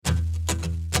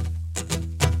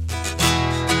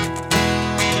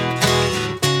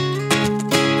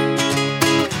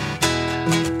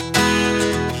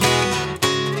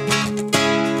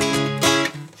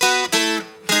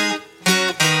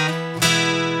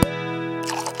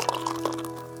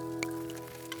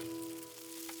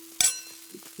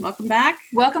Welcome back.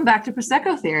 Welcome back to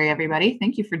Prosecco Theory, everybody.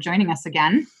 Thank you for joining us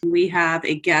again. We have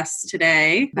a guest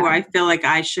today who I feel like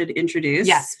I should introduce.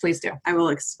 Yes, please do. I will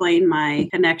explain my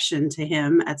connection to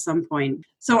him at some point.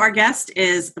 So our guest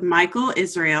is Michael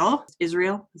Israel.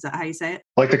 Israel? Is that how you say it?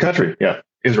 Like the country, yeah.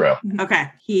 Israel. Okay.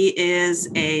 He is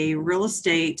a real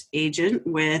estate agent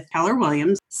with Keller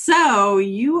Williams. So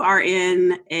you are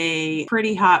in a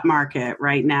pretty hot market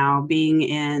right now, being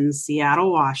in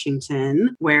Seattle,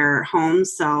 Washington, where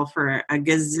homes sell for $1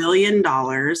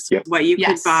 gazillion. Yep. What you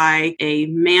could buy a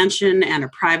mansion and a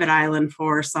private island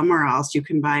for somewhere else, you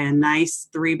can buy a nice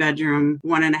 3-bedroom,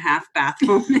 1.5 bath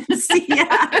home in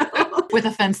Seattle. With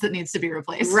a fence that needs to be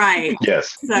replaced. Right.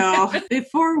 Yes. So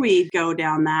before we go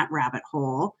down that rabbit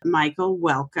hole, Michael,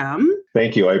 welcome.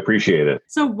 Thank you. I appreciate it.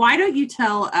 So why don't you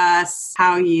tell us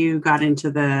how you got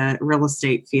into the real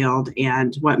estate field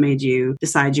and what made you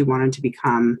decide you wanted to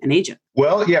become an agent?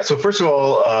 Well, yeah. So first of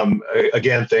all,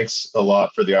 again, thanks a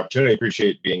lot for the opportunity. I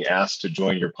appreciate being asked to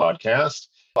join your podcast.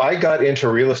 I got into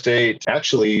real estate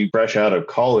actually fresh out of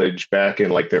college back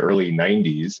in like the early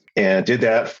 90s and did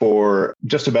that for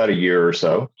just about a year or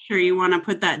so. Sure, you want to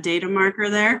put that data marker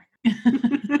there?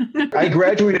 I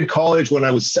graduated college when I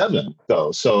was 7,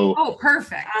 though. So, oh,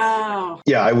 perfect. Oh,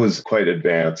 yeah, I was quite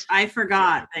advanced. I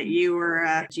forgot that you were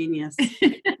a genius.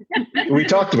 We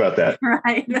talked about that.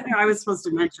 Right. I was supposed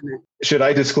to mention it. Should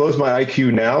I disclose my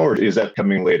IQ now or is that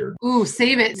coming later? Ooh,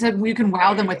 save it so we can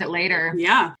wow them with it later.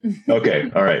 Yeah.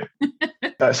 Okay. All right.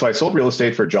 So I sold real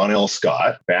estate for John L.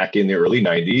 Scott back in the early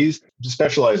 90s,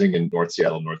 specializing in North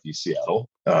Seattle, Northeast Seattle.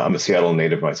 I'm a Seattle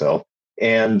native myself.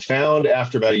 And found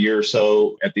after about a year or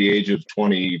so, at the age of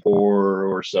 24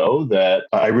 or so, that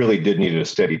I really did need a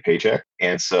steady paycheck.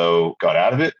 And so got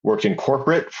out of it, worked in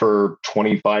corporate for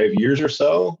 25 years or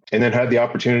so, and then had the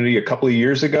opportunity a couple of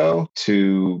years ago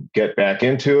to get back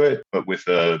into it, but with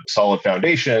a solid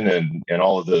foundation and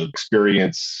all of the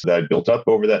experience that I built up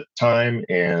over that time,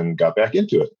 and got back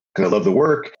into it because I love the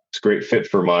work. It's a great fit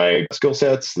for my skill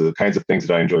sets, the kinds of things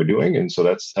that I enjoy doing. And so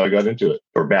that's how I got into it,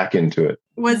 or back into it.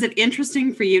 Was it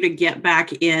interesting for you to get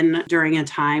back in during a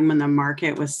time when the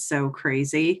market was so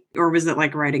crazy? Or was it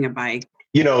like riding a bike?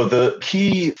 You know, the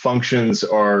key functions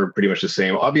are pretty much the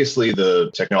same. Obviously,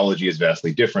 the technology is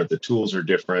vastly different. The tools are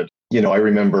different. You know, I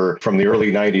remember from the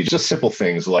early 90s, just simple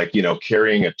things like,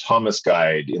 carrying a Thomas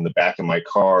guide in the back of my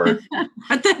car.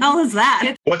 What the hell is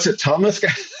that? What's a Thomas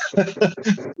guide?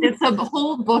 It's a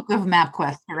whole book of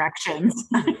MapQuest directions.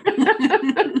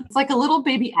 It's like a little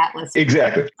baby atlas.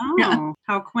 Exactly. Oh, Yeah.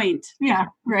 How quaint. Yeah,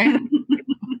 right.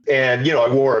 And, I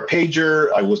wore a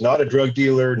pager. I was not a drug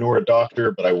dealer nor a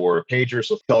doctor, but I wore a pager.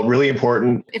 So it felt really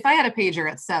important. If I had a pager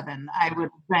at 7, I would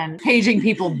have been paging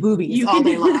people boobies all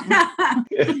day long.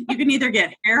 You can either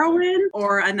get heroin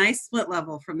or a nice split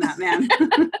level from that man.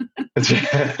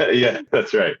 Yeah,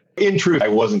 that's right. In truth, I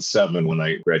wasn't 7 when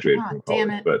I graduated from college. Damn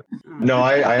it. But no,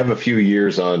 I have a few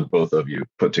years on both of you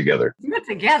put together. Put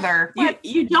together.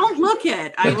 You don't look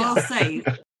it, I will say.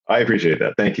 I appreciate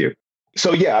that. Thank you.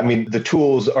 So, yeah, I mean, the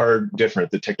tools are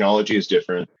different. The technology is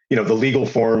different. The legal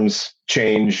forms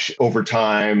change over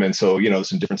time. And so, there's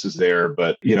some differences there.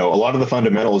 But, a lot of the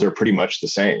fundamentals are pretty much the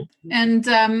same. And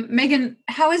Megan,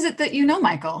 how is it that you know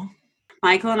Michael?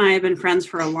 Michael and I have been friends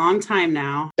for a long time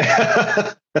now.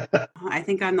 I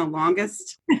think I'm the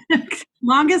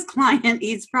longest client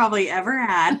he's probably ever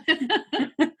had.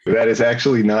 That is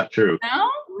actually not true. No?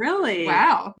 Really?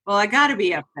 Wow. Well, I got to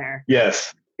be up there.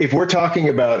 Yes. If we're talking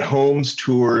about homes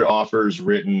toured, offers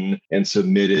written and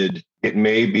submitted, it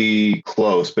may be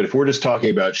close. But if we're just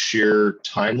talking about sheer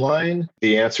timeline,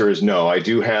 the answer is no. I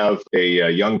do have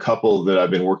a young couple that I've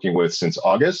been working with since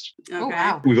August. Okay. Oh,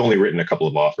 wow. We've only written a couple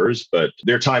of offers, but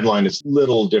their timeline is a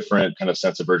little different. Kind of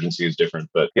sense of urgency is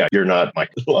different. But yeah, you're not my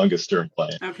longest term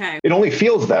client. Okay. It only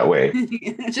feels that way.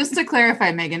 Just to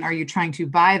clarify, Megan, are you trying to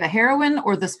buy the heroin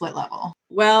or the split level?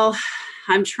 Well,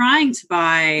 I'm trying to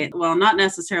buy, not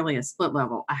necessarily a split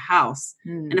level, a house.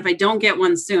 And if I don't get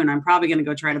one soon, I'm probably going to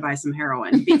go try to buy some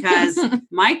heroin because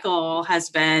Michael has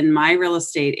been my real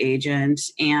estate agent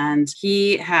and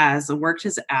he has worked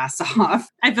his ass off.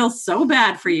 I feel so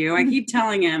bad for you. I keep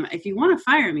telling him, if you want to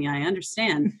fire me, I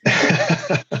understand.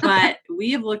 But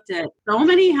we have looked at so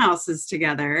many houses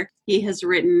together. He has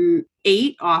written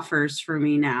 8 offers for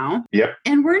me now. Yep.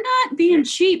 And we're not being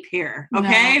cheap here.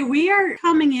 Okay. No. We are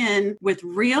coming in with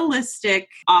realistic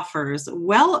offers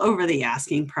well over the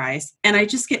asking price. And I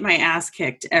just get my ass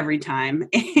kicked every time.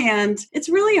 And it's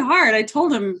really hard. I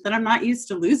told him that I'm not used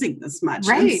to losing this much.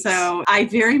 Right. And so I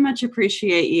very much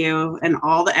appreciate you and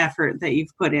all the effort that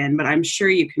you've put in, but I'm sure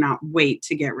you cannot wait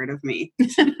to get rid of me.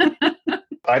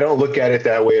 I don't look at it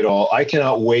that way at all. I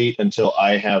cannot wait until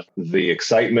I have the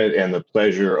excitement and the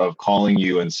pleasure of calling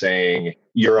you and saying,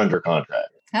 you're under contract.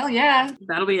 Hell yeah.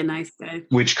 That'll be a nice day.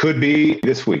 Which could be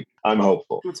this week. I'm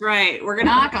hopeful. That's right. We're going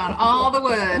to Knock on all the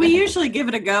wood. We usually give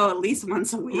it a go at least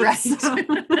once a week. Right. So.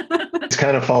 It's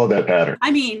kind of followed that pattern.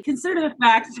 I mean, consider the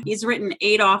fact he's written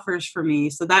 8 offers for me.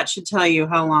 So that should tell you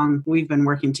how long we've been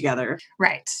working together.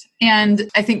 Right. And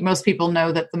I think most people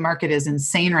know that the market is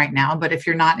insane right now. But if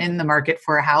you're not in the market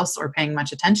for a house or paying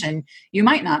much attention, you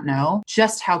might not know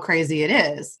just how crazy it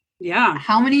is. Yeah.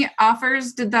 How many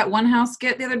offers did that one house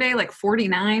get the other day? Like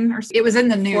 49 or so? It was in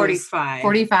the news. 45.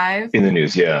 45? In the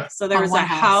news, yeah. So there On was a one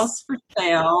house for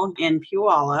sale in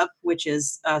Puyallup, which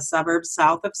is a suburb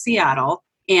south of Seattle.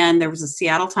 And there was a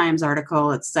Seattle Times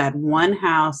article. It said one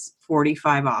house,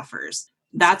 45 offers.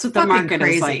 That's what the Fucking market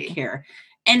is crazy. like here.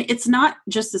 And it's not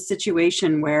just a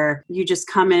situation where you just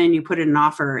come in and you put in an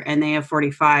offer and they have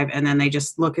 45 and then they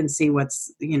just look and see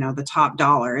what's, the top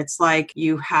dollar. It's like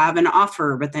you have an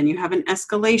offer, but then you have an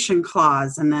escalation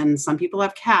clause, and then some people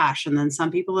have cash, and then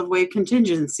some people have waived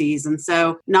contingencies. And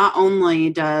so not only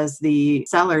does the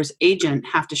seller's agent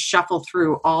have to shuffle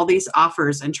through all these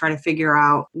offers and try to figure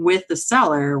out with the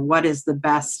seller what is the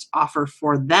best offer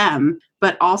for them,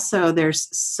 but also there's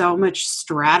so much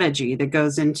strategy that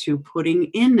goes into putting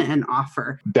in an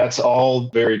offer. That's all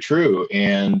very true.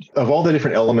 And of all the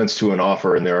different elements to an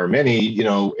offer, and there are many,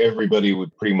 everybody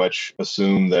would pretty much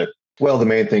assume that, well, the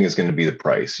main thing is going to be the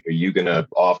price. Are you going to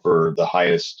offer the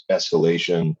highest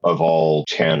escalation of all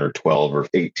 10 or 12 or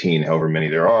 18, however many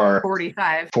there are?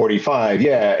 45. 45,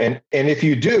 yeah. And if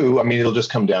you do, it'll just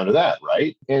come down to that,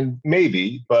 right? And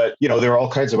maybe, but there are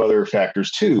all kinds of other factors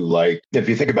too. Like if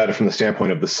you think about it from the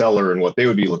standpoint of the seller and what they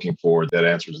would be looking for, that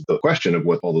answers the question of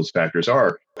what all those factors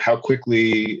are. How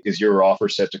quickly is your offer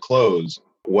set to close?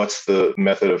 What's the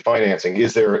method of financing?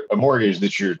 Is there a mortgage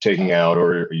that you're taking out,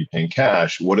 or are you paying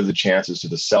cash? What are the chances to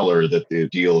the seller that the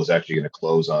deal is actually going to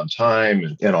close on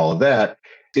time and all of that?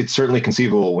 It's certainly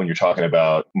conceivable when you're talking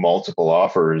about multiple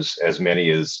offers, as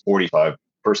many as 45.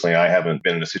 Personally, I haven't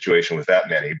been in a situation with that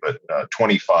many, but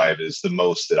 25 is the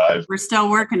most that I've... We're still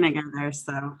working together,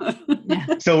 so...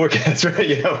 Yeah. Still working, that's right.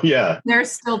 Yeah.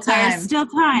 There's still time. There's still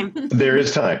time. There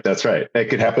is time, that's right. It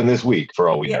could happen this week for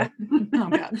all we know. Oh,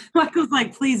 God. Michael's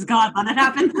like, please, God, let it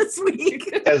happen this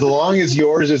week. As long as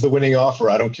yours is the winning offer,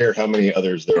 I don't care how many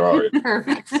others there are.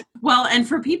 Perfect. Well, and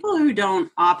for people who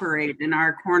don't operate in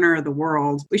our corner of the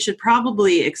world, we should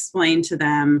probably explain to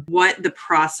them what the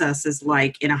process is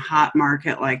like in a hot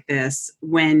market like this.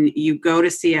 When you go to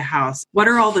see a house, what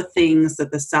are all the things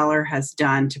that the seller has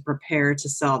done to prepare to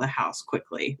sell the house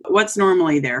quickly? What's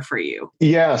normally there for you?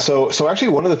 Yeah, so actually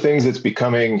one of the things that's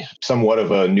becoming somewhat of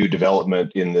a new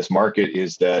development in this market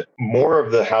is that more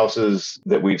of the houses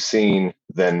that we've seen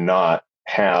than not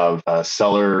have a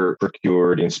seller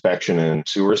procured inspection and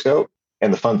sewer scope.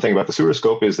 And the fun thing about the sewer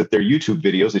scope is that they're YouTube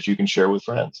videos that you can share with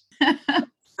friends.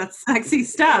 That's sexy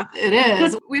stuff. It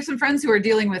is. We have some friends who are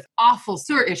dealing with awful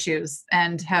sewer issues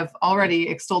and have already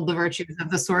extolled the virtues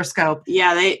of the sewer scope.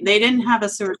 Yeah, they didn't have a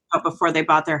sewer scope before they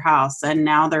bought their house, and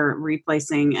now they're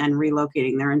replacing and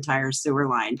relocating their entire sewer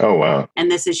line. Oh, wow.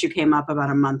 And this issue came up about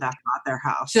a month after they bought their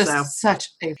house. Just such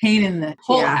a pain in the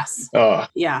whole ass. Oh,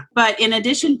 Yeah. But in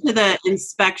addition to the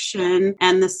inspection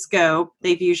and the scope,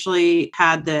 they've usually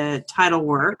had the title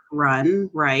work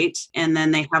run, right? And then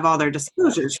they have all their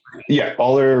disclosures. Right? yeah.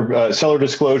 All their seller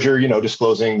disclosure,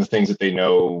 disclosing the things that they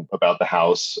know about the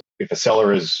house. If a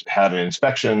seller has had an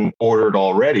inspection ordered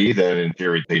already, then in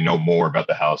theory, they know more about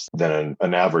the house than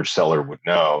an average seller would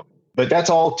know. But that's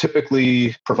all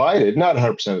typically provided, not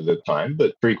 100% of the time,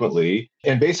 but frequently.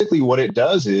 And basically what it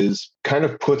does is kind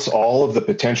of puts all of the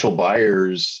potential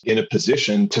buyers in a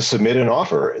position to submit an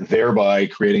offer, thereby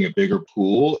creating a bigger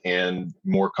pool and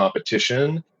more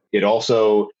competition. It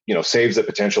also, saves the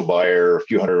potential buyer a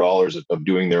few $100s of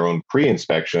doing their own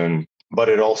pre-inspection, but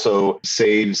it also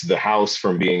saves the house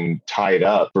from being tied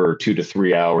up for 2 to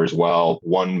 3 hours while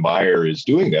one buyer is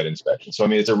doing that inspection. So,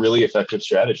 it's a really effective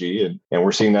strategy, and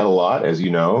we're seeing that a lot, as you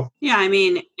know. Yeah,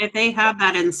 if they have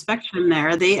that inspection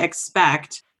there, they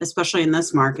expect, especially in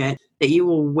this market, that you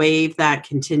will waive that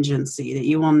contingency, that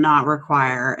you will not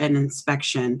require an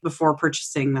inspection before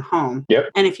purchasing the home.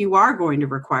 Yep. And if you are going to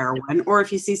require one, or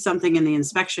if you see something in the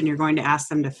inspection you're going to ask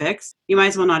them to fix, you might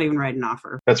as well not even write an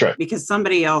offer. That's right. Because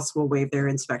somebody else will waive their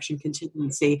inspection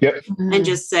contingency. Yep. And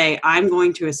just say, I'm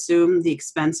going to assume the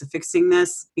expense of fixing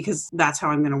this because that's how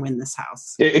I'm going to win this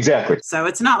house. Exactly. So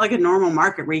it's not like a normal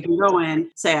market where you can go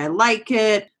in, say, I like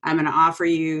it, I'm going to offer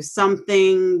you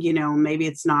something, maybe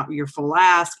it's not your full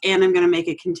ask, and I'm going to make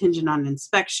it contingent on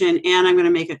inspection, and I'm going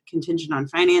to make it contingent on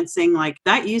financing. Like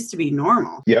that used to be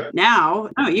normal. Yep. Now,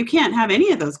 no, you can't have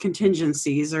any of those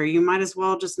contingencies, or you might as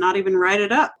well just not even write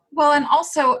it up. Well, and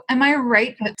also, am I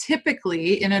right that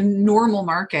typically in a normal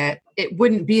market, it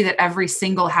wouldn't be that every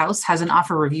single house has an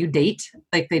offer review date?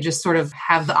 Like they just sort of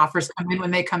have the offers come in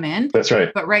when they come in. That's right.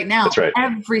 But right now,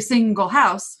 every single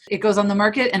house, it goes on the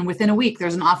market and within a week,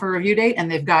 there's an offer review date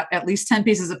and they've got at least 10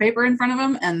 pieces of paper in front of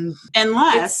them. And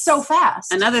unless, it's so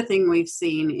fast. Another thing we've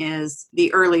seen is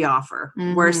the early offer,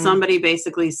 where somebody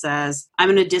basically says, I'm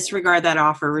going to disregard that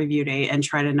offer review date and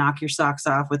try to knock your socks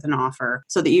off with an offer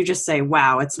so that you just say,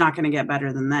 wow, it's not going to get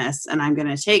better than this, and I'm going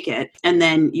to take it. And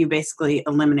then you basically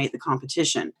eliminate the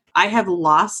competition. I have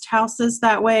lost houses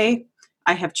that way.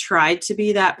 I have tried to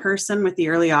be that person with the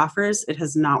early offers. It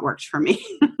has not worked for me.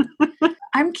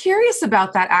 I'm curious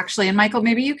about that actually. And Michael,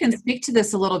 maybe you can speak to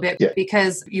this a little bit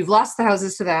because you've lost the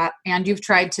houses to that and you've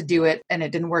tried to do it and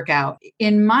it didn't work out.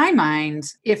 In my mind,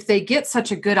 if they get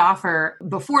such a good offer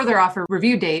before their offer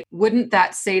review date, wouldn't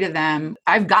that say to them,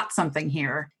 I've got something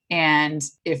here? And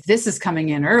if this is coming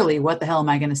in early, what the hell am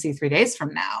I going to see 3 days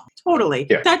from now? Totally.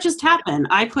 Yeah. That just happened.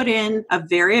 I put in a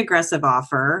very aggressive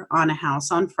offer on a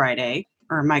house on Friday,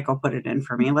 or Michael put it in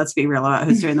for me. Let's be real about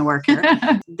who's doing the work here.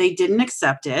 They didn't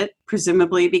accept it,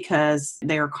 presumably because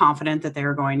they were confident that they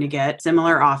were going to get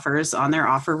similar offers on their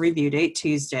offer review date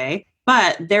Tuesday.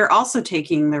 But they're also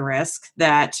taking the risk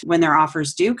that when their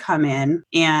offers do come in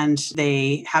and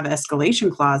they have escalation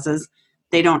clauses,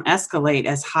 they don't escalate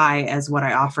as high as what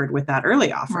I offered with that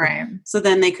early offer. Right. So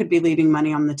then they could be leaving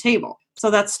money on the table.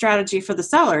 So that's strategy for the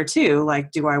seller too.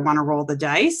 Like, do I want to roll the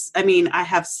dice? I mean, I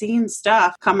have seen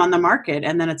stuff come on the market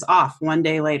and then it's off one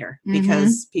day later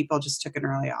because people just took an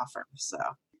early offer. So.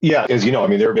 Yeah, as you know, I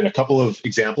mean, there have been a couple of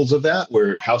examples of that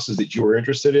where houses that you were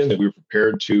interested in that we were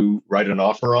prepared to write an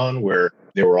offer on where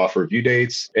there were offer review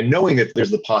dates, and knowing that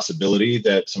there's the possibility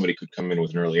that somebody could come in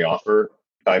with an early offer,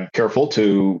 I'm careful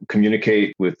to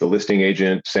communicate with the listing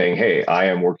agent saying, hey, I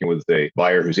am working with a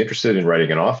buyer who's interested in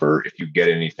writing an offer. If you get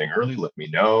anything early, let me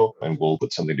know and we'll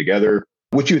put something together.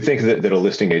 Which you would think that a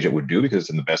listing agent would do because it's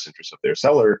in the best interest of their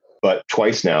seller. But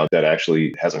twice now, that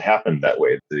actually hasn't happened that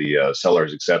way. The seller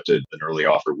has accepted an early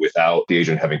offer without the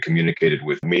agent having communicated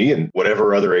with me and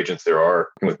whatever other agents there are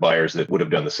with buyers that would have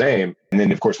done the same. And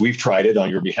then, of course, we've tried it on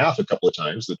your behalf a couple of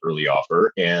times, the early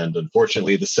offer. And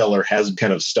unfortunately, the seller has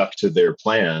kind of stuck to their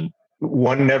plan.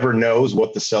 One never knows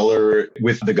what the seller,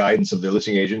 with the guidance of the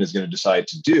listing agent, is going to decide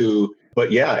to do.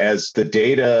 But yeah, as the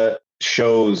data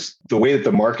shows the way that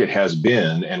the market has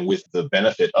been, and with the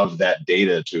benefit of that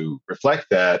data to reflect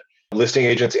that, listing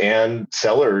agents and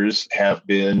sellers have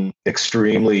been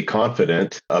extremely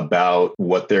confident about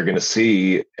what they're going to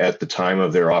see at the time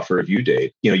of their offer review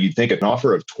date. You know, you'd think an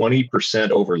offer of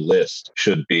 20% over list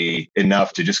should be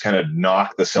enough to just kind of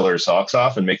knock the seller's socks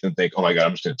off and make them think, oh my God,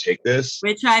 I'm just going to take this.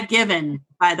 Which I've given,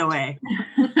 by the way.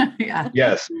 Yeah.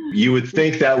 Yes, you would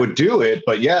think that would do it.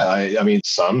 But yeah, I mean,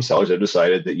 some sellers have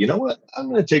decided that, you know what, I'm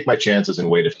going to take my chances and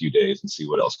wait a few days and see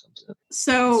what else comes in.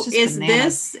 So is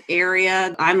this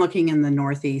area, I'm looking in the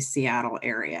Northeast Seattle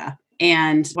area.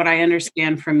 And what I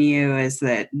understand from you is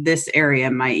that this area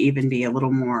might even be a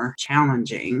little more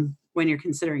challenging when you're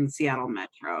considering Seattle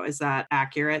Metro. Is that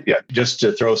accurate? Yeah, just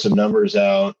to throw some numbers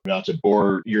out, not to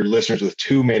bore your listeners with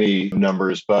too many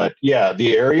numbers, but yeah,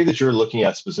 the area that you're looking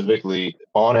at specifically,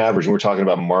 on average, and we're talking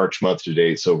about March month to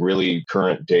date, so really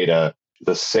current data,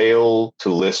 the sale to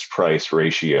list price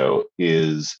ratio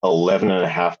is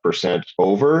 11.5%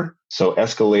 over. So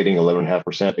escalating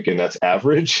 11.5%, again, that's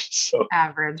average. So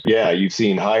average. Yeah, you've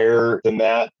seen higher than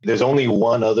that. There's only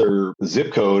one other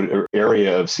zip code or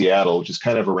area of Seattle, which is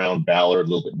kind of around Ballard, a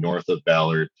little bit north of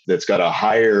Ballard, that's got a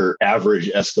higher average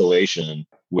escalation,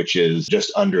 which is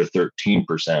just under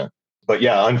 13%. But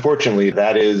yeah, unfortunately,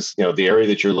 that is, the area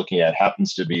that you're looking at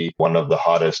happens to be one of the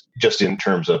hottest just in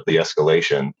terms of the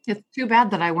escalation. It's too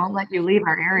bad that I won't let you leave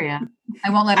our area. I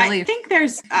won't let her leave. I think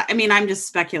there's, I'm just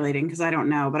speculating because I don't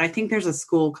know, but I think there's a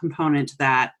school component to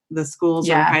that. The schools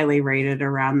are highly rated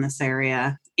around this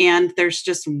area. And there's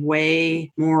just way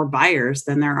more buyers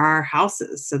than there are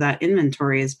houses. So that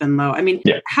inventory has been low. I mean,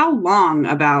 How long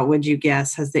about, would you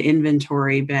guess, has the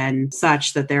inventory been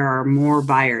such that there are more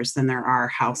buyers than there are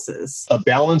houses? A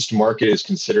balanced market is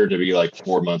considered to be like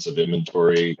 4 months of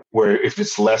inventory, where if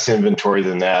it's less inventory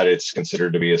than that, it's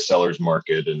considered to be a seller's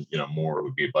market and, more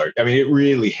would be a buyer. I mean, it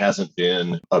really hasn't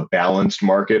been a balanced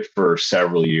market for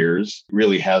several years. It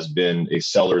really has been a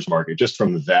seller's market just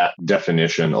from that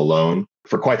definition alone.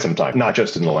 for quite some time, not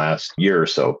just in the last year or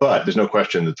so. But there's no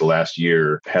question that the last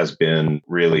year has been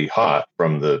really hot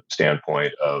from the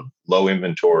standpoint of low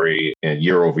inventory and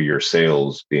year-over-year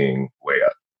sales being way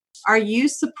up. Are you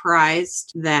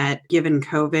surprised that given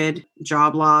COVID,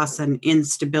 job loss, and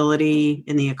instability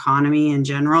in the economy in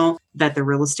general, that the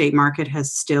real estate market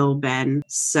has still been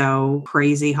so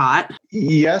crazy hot?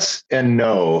 Yes and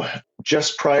no.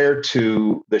 Just prior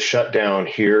to the shutdown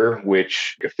here,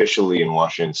 which officially in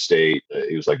Washington State,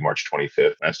 it was like March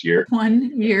 25th last year.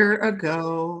 1 year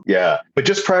ago. Yeah. But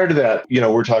just prior to that,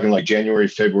 we're talking like January,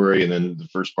 February, and then the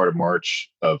first part of March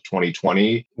of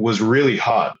 2020 was really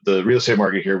hot. The real estate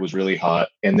market here was really hot.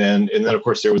 And then of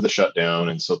course, there was the shutdown.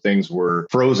 And so things were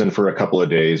frozen for a couple of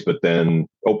days, but then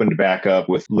opened back up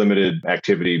with limited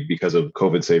activity because of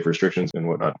COVID safe restrictions and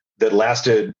whatnot that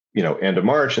lasted, end of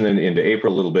March and then into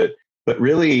April a little bit. But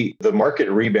really, the market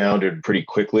rebounded pretty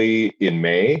quickly in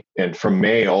May. And from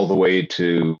May all the way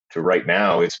to right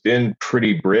now, it's been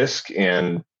pretty brisk.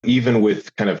 And even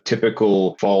with kind of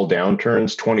typical fall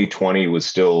downturns, 2020 was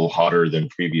still hotter than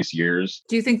previous years.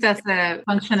 Do you think that's a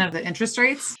function of the interest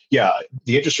rates? Yeah,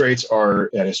 the interest rates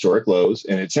are at historic lows.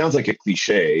 And it sounds like a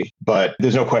cliche, but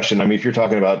there's no question. I mean, if you're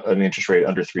talking about an interest rate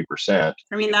under 3%.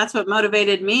 I mean, that's what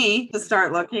motivated me to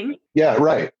start looking. Yeah,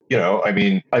 right. I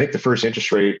think the first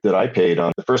interest rate that I paid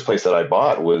on the first place that I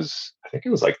bought was, I think it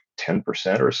was like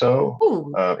 10% or so.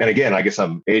 And again, I guess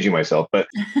I'm aging myself, but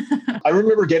I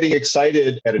remember getting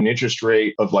excited at an interest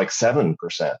rate of like 7%.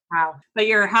 Wow. But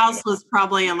your house was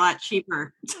probably a lot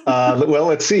cheaper. Well,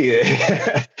 let's see.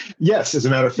 Yes, as a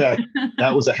matter of fact,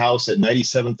 that was a house at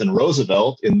 97th and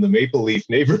Roosevelt in the Maple Leaf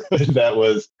neighborhood. That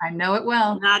was... I know it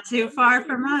well. Not too far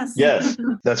from us. Yes,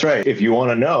 that's right. If you want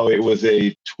to know, it was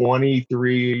a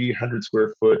 2,300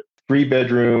 square foot,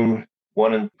 3-bedroom,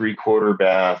 1 3/4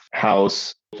 bath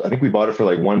house. I think we bought it for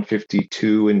like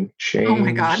 152 and change. Oh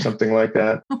my God. Something like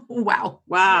that.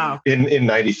 Wow. In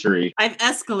 93. I've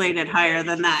escalated higher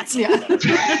than that. Yeah.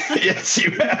 Yes,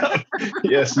 you have.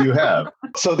 Yes, you have.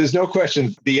 So there's no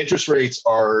question. The interest rates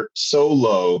are so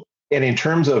low. And in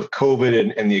terms of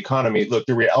COVID and the economy, look,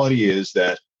 the reality is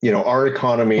that our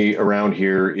economy around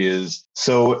here is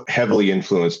so heavily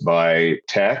influenced by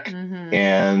tech,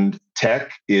 and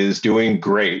tech is doing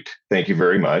great. Thank you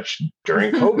very much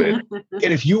during COVID. And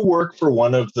if you work for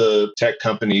one of the tech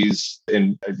companies,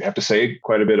 and I have to say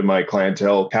quite a bit of my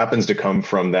clientele happens to come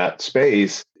from that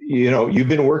space, you've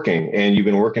been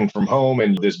working from home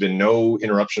and there's been no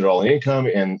interruption at all in income.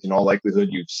 And in all likelihood,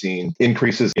 you've seen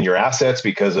increases in your assets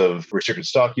because of restricted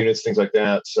stock units, things like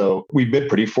that. So we've been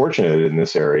pretty fortunate in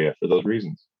this area for those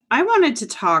reasons. I wanted to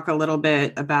talk a little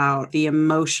bit about the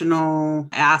emotional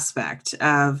aspect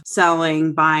of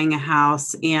selling, buying a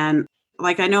house. And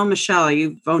I know, Michelle,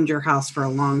 you've owned your house for a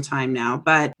long time now,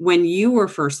 but when you were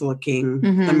first looking,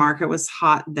 the market was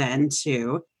hot then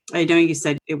too. I know you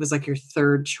said it was like your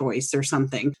third choice or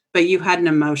something, but you had an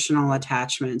emotional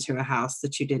attachment to a house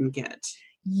that you didn't get.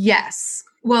 Yes.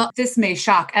 Well, this may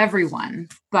shock everyone,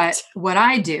 but what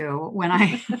I do when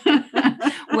I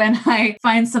when I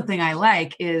find something I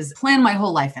like is plan my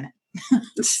whole life in it.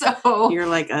 So you're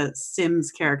like a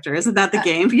Sims character. Isn't that the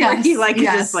game? Yes. You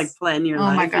just plan your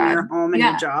life and your home and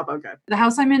your job. Okay. The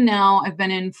house I'm in now, I've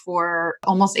been in for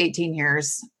almost 18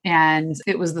 years. And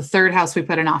it was the third house we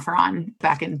put an offer on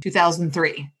back in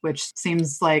 2003, which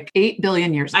seems like 8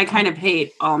 billion years ago. I kind of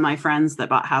hate all my friends that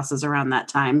bought houses around that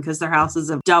time because their houses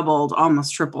have doubled,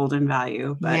 almost tripled in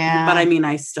value. But I mean,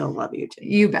 I still love you too.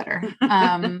 You better.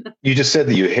 You just said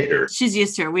that you hate her. She's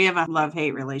used to her. We have a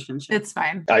love-hate relationship. It's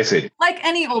fine. I see. Like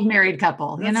any old married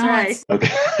couple, That's right.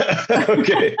 Okay.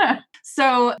 Okay.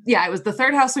 So it was the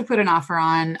third house we put an offer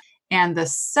on. And the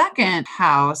second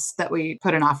house that we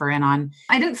put an offer in on,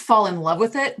 I didn't fall in love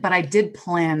with it, but I did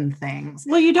plan things.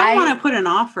 Well, you don't want to put an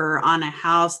offer on a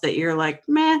house that you're like,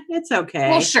 meh, it's okay.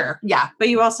 Well, sure. Yeah. But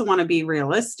you also want to be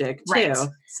realistic too. Right.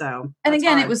 So, and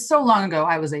again, hard. It was so long ago.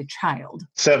 I was a child.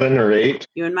 7 or 8.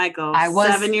 You and Michael. I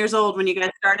was 7 years old when you guys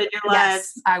started your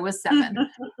lives. Yes, I was 7.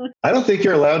 I don't think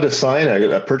you're allowed to sign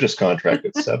a purchase contract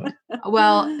at 7.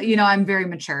 Well, I'm very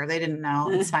mature. They didn't know.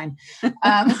 It's fine.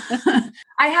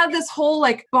 I had this whole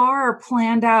bar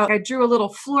planned out. I drew a little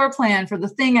floor plan for the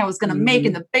thing I was going to make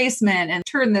in the basement and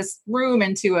turn this room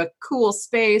into a cool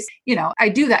space. I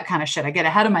do that kind of shit. I get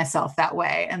ahead of myself that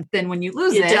way. And then when you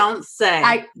lose you don't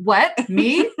say. What?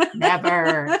 Me?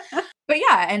 Never. But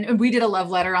yeah, and we did a love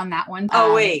letter on that one.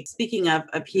 Oh, wait. Speaking of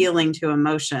appealing to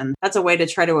emotion, that's a way to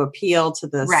try to appeal to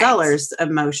the seller's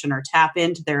emotion or tap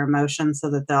into their emotion so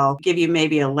that they'll give you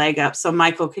maybe a leg up. So,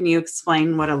 Michael, can you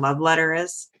explain what a love letter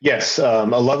is? Yes. A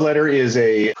love letter is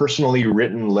a personally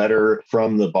written letter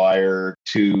from the buyer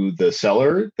to the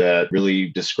seller that really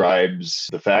describes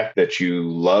the fact that you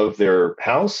love their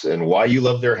house and why you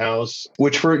love their house,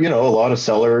 which for, a lot of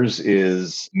sellers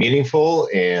is meaningful.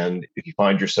 And if you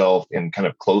find yourself in kind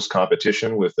of close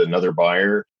competition with another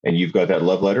buyer and you've got that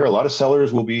love letter, a lot of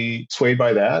sellers will be swayed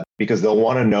by that because they'll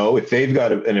want to know if they've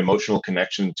got an emotional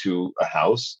connection to a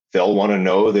house, they'll want to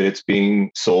know that it's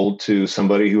being sold to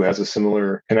somebody who has a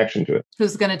similar connection to it.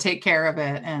 Who's going to take care of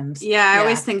it. And I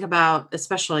always think about,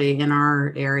 especially in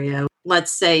our area,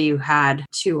 let's say you had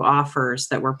two offers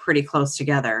that were pretty close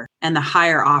together and the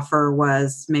higher offer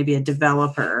was maybe a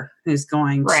developer who's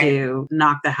going to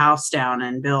knock the house down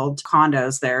and build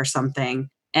condos there or something.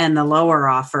 And the lower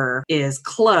offer is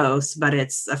close, but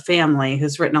it's a family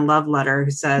who's written a love letter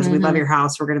who says, we love your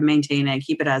house. We're going to maintain it,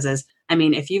 keep it as is. I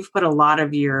mean, if you've put a lot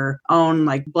of your own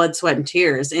like blood, sweat, and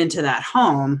tears into that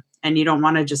home and you don't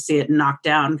want to just see it knocked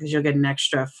down because you'll get an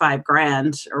extra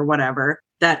 $5,000 or whatever,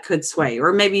 that could sway you.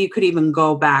 Or maybe you could even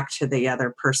go back to the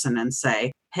other person and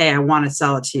say, hey, I want to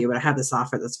sell it to you, but I have this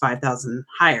offer that's $5,000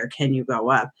 higher. Can you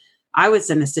go up? I was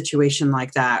in a situation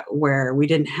like that where we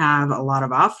didn't have a lot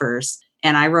of offers.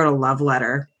 And I wrote a love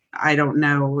letter. I don't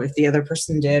know if the other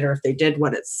person did or if they did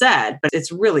what it said, but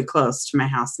it's really close to my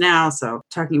house now. So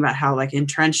talking about how like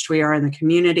entrenched we are in the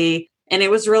community. And it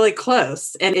was really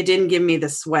close and it didn't give me the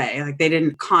sway. Like they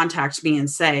didn't contact me and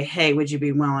say, hey, would you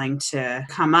be willing to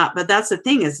come up? But that's the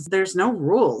thing is there's no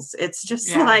rules. It's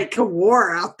just like a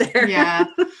war out there. Yeah.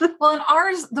 Well, and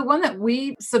ours, the one that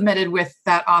we submitted with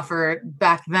that offer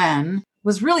back then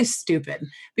was really stupid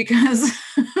because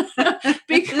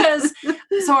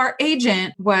so our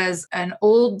agent was an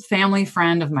old family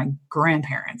friend of my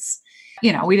grandparents.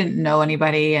 We didn't know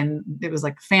anybody and it was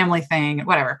like a family thing,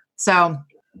 whatever. So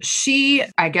she,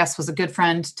 I guess, was a good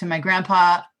friend to my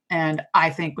grandpa and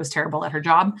I think was terrible at her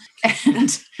job.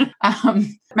 And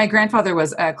my grandfather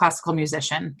was a classical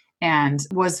musician and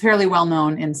was fairly well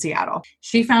known in Seattle.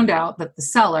 She found out that the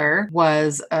seller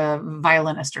was a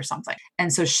violinist or something.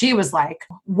 And so she was like,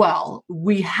 well,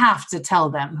 we have to tell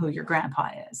them who your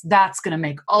grandpa is. That's going to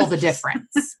make all the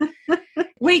difference.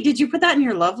 Wait, did you put that in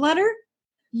your love letter?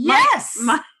 Yes.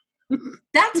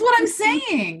 That's what I'm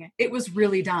saying. It was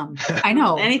really dumb. I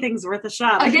know. Anything's worth a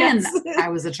shot. Again, I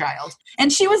was a child.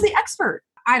 And she was the expert.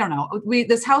 I don't know.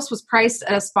 This house was priced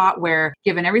at a spot where,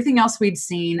 given everything else we'd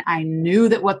seen, I knew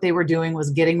that what they were doing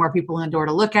was getting more people in the door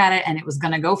to look at it, and it was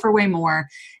going to go for way more.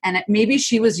 And maybe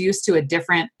she was used to a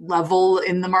different level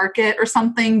in the market or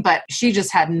something, but she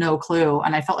just had no clue.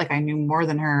 And I felt like I knew more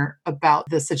than her about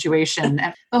the situation.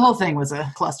 And the whole thing was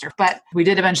a cluster. But we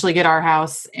did eventually get our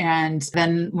house. And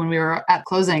then when we were at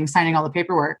closing, signing all the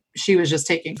paperwork, she was just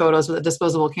taking photos with a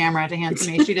disposable camera to hand to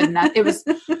me. She didn't. It was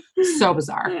so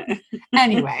bizarre.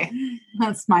 Anyway,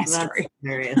 that's my story.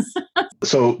 Hilarious.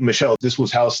 So, Michelle, this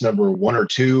was house number 1 or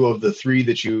 2 of the 3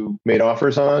 that you made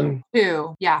offers on?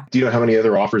 2, yeah. Do you know how many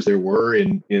other offers there were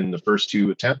in the first 2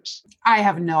 attempts? I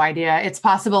have no idea. It's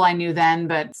possible I knew then,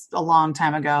 but it's a long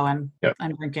time ago and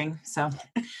I'm drinking. So,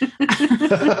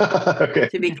 okay.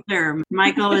 To be clear,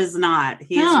 Michael is not.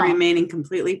 He is remaining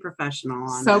completely professional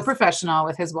on this. Professional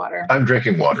with his water. I'm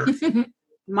drinking water.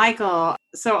 Michael,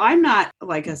 so I'm not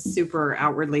like a super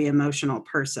outwardly emotional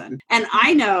person. And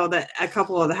I know that a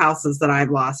couple of the houses that I've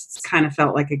lost kind of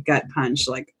felt like a gut punch,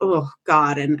 like, oh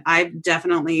God. And I've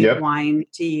definitely whined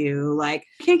to you, like,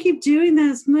 I can't keep doing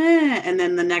this. Meh. And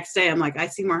then the next day I'm like, I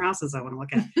see more houses I want to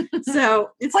look at.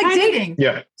 So it's like dating.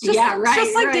 Yeah. Just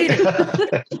like dating.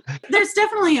 There's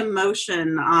definitely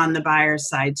emotion on the buyer's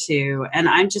side too. And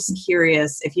I'm just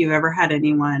curious if you've ever had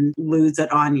anyone lose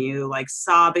it on you, like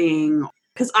sobbing.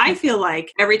 Because I feel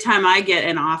like every time I get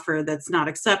an offer that's not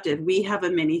accepted, we have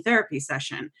a mini therapy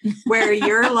session where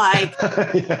you're like,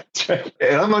 yeah, that's right.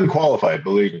 And I'm unqualified,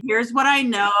 believe me. Here's what I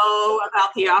know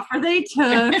about the offer they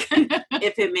took.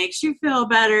 If it makes you feel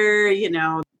better,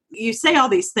 you say all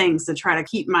these things to try to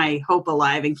keep my hope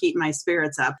alive and keep my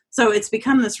spirits up. So it's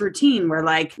become this routine where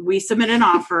like we submit an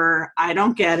offer, I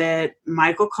don't get it.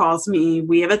 Michael calls me,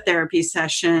 we have a therapy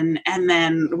session, and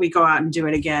then we go out and do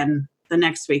it again the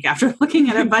next week after looking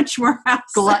at a bunch more houses.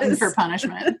 Glutton for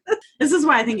punishment. This is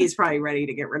why I think he's probably ready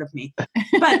to get rid of me.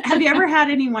 But have you ever had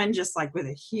anyone just like with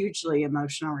a hugely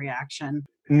emotional reaction?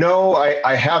 No,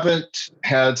 I haven't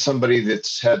had somebody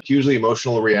that's had hugely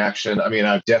emotional reaction. I mean,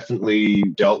 I've definitely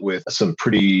dealt with some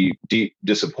pretty deep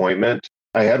disappointment.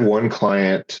 I had one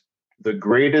client the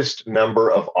greatest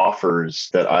number of offers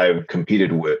that I've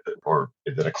competed with or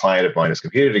that a client of mine has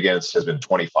competed against has been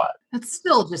 25. That's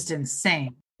still just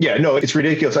insane. Yeah, no, it's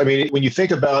ridiculous. I mean, when you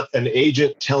think about an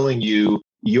agent telling you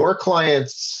your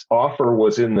client's offer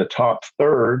was in the top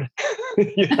third,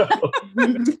 you know?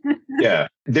 Yeah,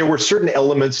 there were certain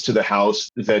elements to the house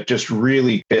that just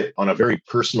really fit on a very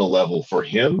personal level for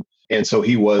him. And so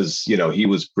he was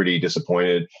pretty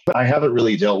disappointed. But I haven't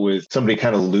really dealt with somebody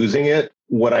kind of losing it.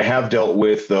 What I have dealt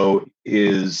with, though,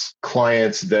 is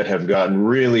clients that have gotten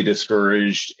really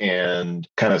discouraged and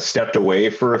kind of stepped away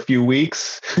for a few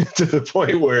weeks to the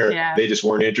point where they just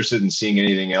weren't interested in seeing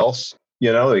anything else.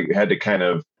 You know, they had to kind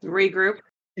of regroup,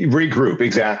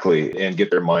 exactly, and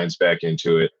get their minds back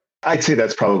into it. I'd say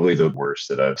that's probably the worst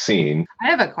that I've seen. I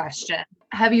have a question.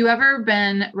 Have you ever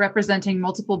been representing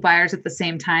multiple buyers at the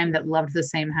same time that loved the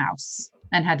same house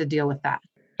and had to deal with that?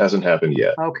 Hasn't happened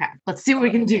yet. Okay. Let's see what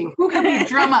we can do. Who can we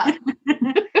drum up?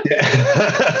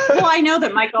 Well, I know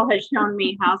that Michael has shown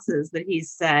me houses that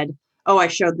he's said, oh, I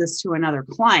showed this to another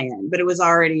client, but it was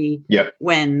already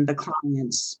when the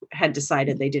clients had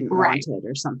decided they didn't want it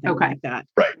or something like that.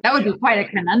 Right. That would be quite a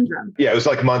conundrum. Yeah, it was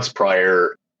like months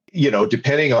prior. You know,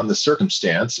 depending on the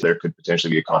circumstance, there could potentially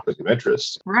be a conflict of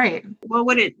interest. Right. What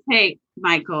would it take,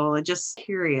 Michael? Just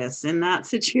curious, in that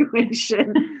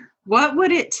situation, what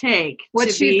would it take?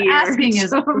 What she's asking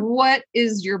is, what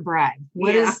is your bribe?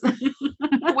 What's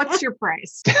your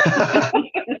price?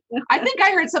 I think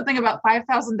I heard something about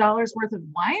 $5,000 worth of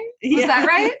wine. Was that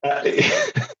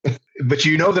right? But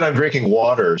you know that I'm drinking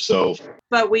water, so.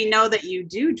 But we know that you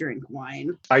do drink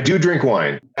wine. I do drink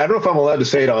wine. I don't know if I'm allowed to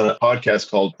say it on a podcast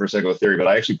called Prosecco Theory, but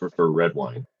I actually prefer red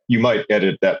wine. You might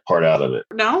edit that part out of it.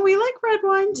 No, we like red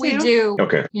wine too. We do.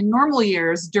 Okay. In normal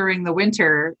years during the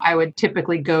winter, I would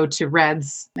typically go to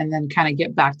reds and then kind of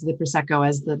get back to the Prosecco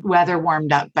as the weather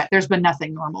warmed up. But there's been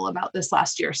nothing normal about this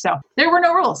last year. So there were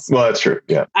no rules. Well, that's true.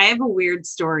 Yeah. I have a weird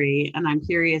story, and I'm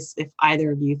curious if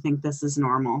either of you think this is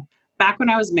normal. Back when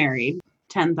I was married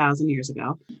 10,000 years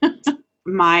ago,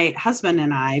 my husband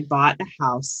and I bought a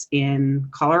house in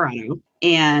Colorado,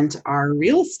 and our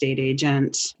real estate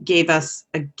agent gave us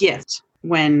a gift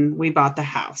when we bought the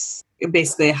house.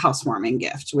 Basically a housewarming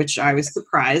gift, which I was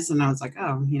surprised. And I was like,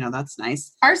 oh, that's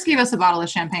nice. Ours gave us a bottle of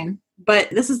champagne. But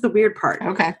this is the weird part.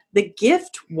 Okay. The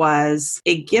gift was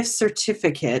a gift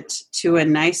certificate to a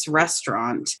nice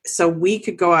restaurant so we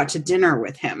could go out to dinner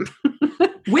with him.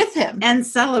 With him? And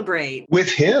celebrate.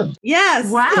 With him? Yes.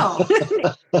 Wow.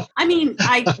 I mean,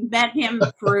 I met him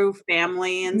through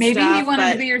family and maybe stuff. Maybe he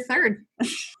wanted to be your third.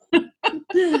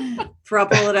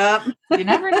 Thruple it up. You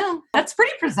never know. That's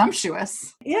pretty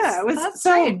presumptuous. Yeah, it was. That's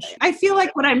so strange. I feel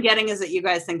like what I'm getting is that you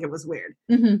guys think it was weird.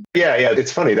 Mm-hmm. Yeah.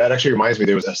 It's funny. That actually reminds me,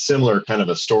 there was a similar kind of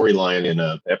a storyline in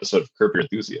an episode of Curb Your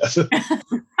Enthusiasm.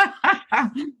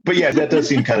 But yeah, that does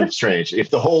seem kind of strange. If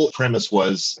the whole premise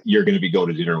was you're going to be going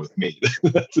to dinner with me.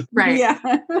 Right. Yeah.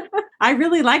 I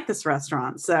really like this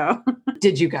restaurant. So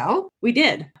did you go? We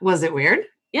did. Was it weird?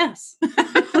 Yes.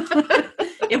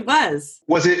 It was.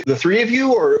 Was it the three of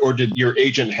you or did your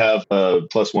agent have a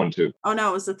 +1 too? Oh, no,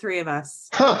 it was the three of us.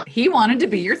 Huh. He wanted to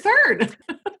be your third.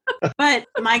 But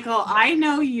Michael, I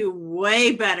know you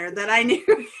way better than I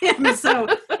knew him. So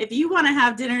if you want to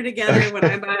have dinner together when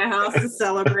I buy a house to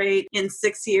celebrate in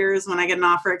 6 years when I get an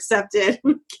offer accepted,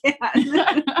 we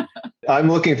can. I'm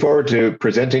looking forward to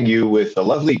presenting you with a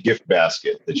lovely gift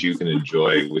basket that you can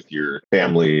enjoy with your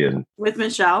family and with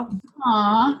Michelle.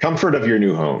 Aww. Comfort of your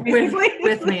new home.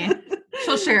 With me.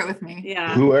 She'll share it with me.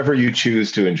 Yeah. Whoever you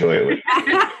choose to enjoy it with.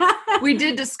 We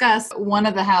did discuss one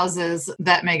of the houses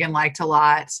that Megan liked a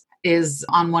lot is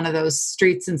on one of those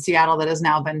streets in Seattle that has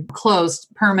now been closed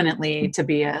permanently to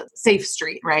be a safe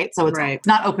street, right? So it's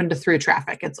not open to through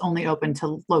traffic. It's only open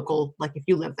to local, like if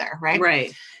you live there, right?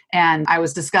 Right. And I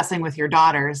was discussing with your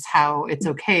daughters how it's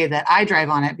okay that I drive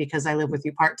on it because I live with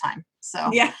you part-time.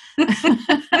 So yeah,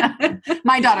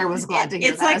 my daughter was glad to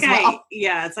hear that as well.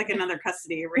 Yeah, it's like another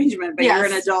custody arrangement, but you're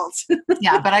an adult.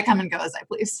 Yeah, but I come and go as I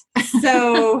please.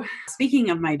 So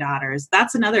speaking of my daughters,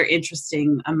 that's another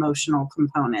interesting emotional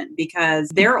component because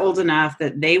they're old enough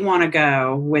that they want to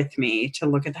go with me to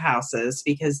look at the houses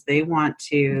because they want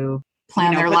to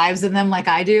plan their lives in them like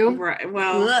I do. Right.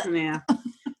 Well, yeah.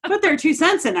 Put their 2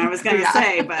 cents in, I was going to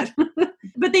say,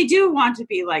 but they do want to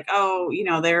be like, oh,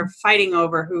 they're fighting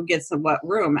over who gets what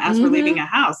room as we're leaving a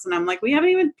house. And I'm like, we haven't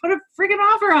even put a freaking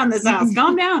offer on this house.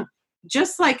 Calm down.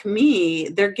 Just like me,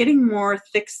 they're getting more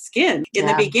thick skin. In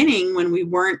the beginning, when we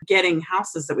weren't getting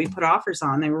houses that we put offers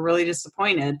on, they were really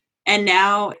disappointed. And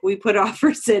now we put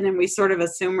offers in and we sort of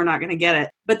assume we're not going to get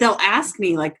it. But they'll ask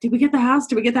me like, did we get the house?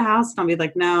 Did we get the house? And I'll be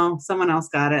like, no, someone else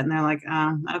got it. And they're like,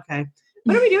 okay.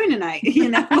 What are we doing tonight?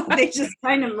 They just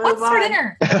kind of move What's on for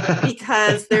dinner?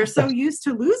 because they're so used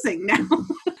to losing now.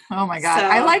 Oh my God.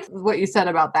 I like what you said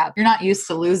about that. You're not used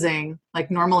to losing. Like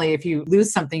normally, if you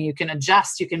lose something, you can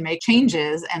adjust, you can make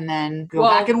changes and then go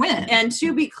back and win. And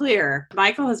to be clear,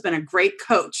 Michael has been a great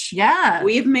coach. Yeah.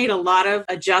 We've made a lot of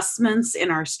adjustments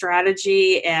in our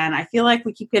strategy and I feel like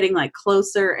we keep getting like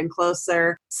closer and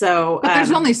closer. So, but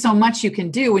there's only so much you can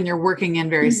do when you're working in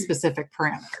very specific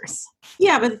parameters.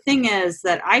 Yeah, but the thing is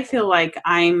that I feel like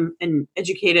I'm an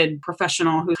educated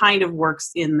professional who kind of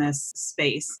works in this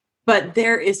space. But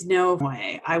there is no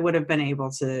way I would have been able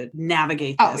to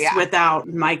navigate this without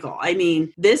Michael. I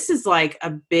mean, this is like a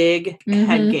big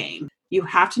head game. You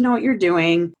have to know what you're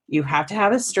doing. You have to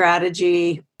have a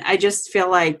strategy. I just feel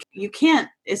like you can't,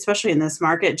 especially in this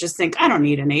market, just think, I don't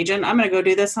need an agent. I'm going to go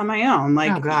do this on my own.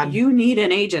 Like, you need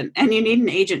an agent, and you need an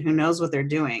agent who knows what they're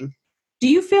doing. Do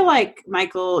you feel like,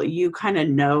 Michael, you kind of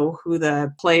know who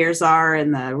the players are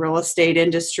in the real estate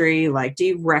industry? Like, do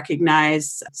you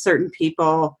recognize certain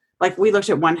people? Like we looked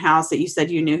at one house that you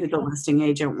said you knew who the listing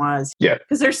agent was. Yeah.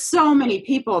 Because there's so many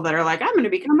people that are like, I'm going to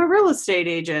become a real estate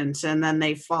agent. And then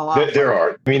they fall off. There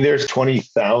are. I mean, there's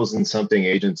 20,000 something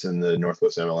agents in the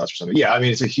Northwest MLS or something. Yeah. I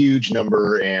mean, it's a huge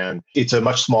number and it's a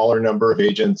much smaller number of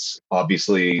agents,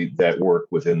 obviously, that work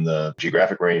within the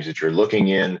geographic range that you're looking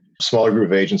in. Smaller group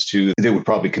of agents too, they would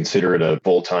probably consider it a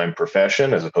full-time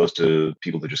profession as opposed to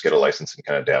people that just get a license and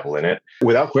kind of dabble in it.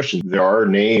 Without question, there are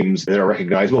names that are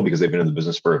recognizable because they've been in the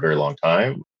business for a very long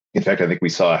time. In fact, I think we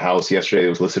saw a house yesterday that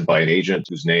was listed by an agent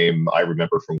whose name I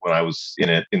remember from when I was in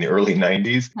it in the early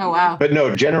 90s. Oh, wow. But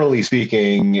no, generally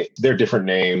speaking, they're different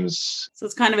names. So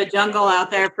it's kind of a jungle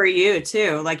out there for you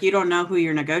too. Like you don't know who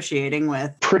you're negotiating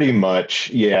with. Pretty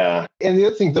much, yeah. And the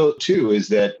other thing though, too, is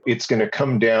that it's going to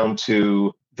come down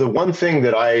to the one thing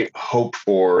that I hope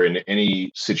for in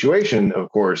any situation, of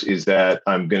course, is that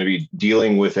I'm going to be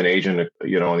dealing with an agent,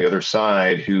 on the other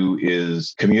side who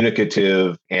is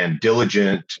communicative and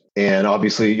diligent. And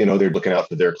obviously, they're looking out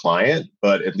for their client,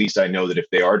 but at least I know that if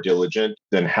they are diligent,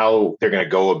 then how they're going to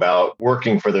go about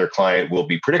working for their client will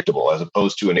be predictable, as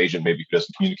opposed to an agent maybe who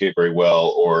doesn't communicate very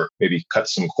well, or maybe cut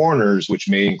some corners, which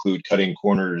may include cutting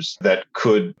corners that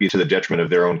could be to the detriment of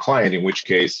their own client, in which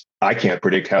case I can't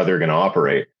predict how they're going to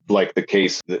operate. Like the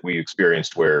case that we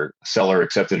experienced where a seller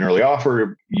accepted an early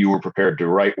offer, you were prepared to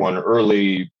write one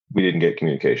early, we didn't get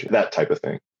communication, that type of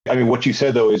thing. I mean, what you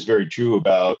said, though, is very true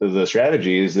about the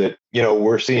strategy is that,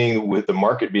 we're seeing with the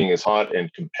market being as hot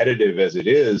and competitive as it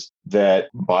is, that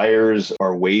buyers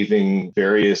are waiving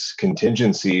various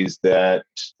contingencies that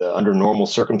under normal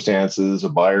circumstances, a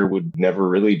buyer would never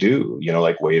really do,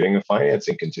 like waiving a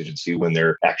financing contingency when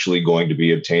they're actually going to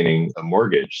be obtaining a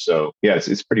mortgage. So, yeah,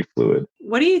 it's pretty fluid.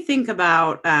 What do you think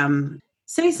about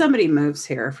say somebody moves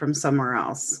here from somewhere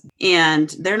else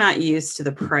and they're not used to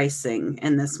the pricing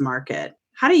in this market?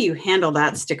 How do you handle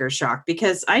that sticker shock?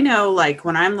 Because I know like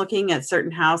when I'm looking at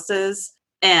certain houses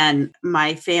and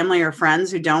my family or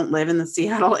friends who don't live in the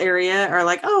Seattle area are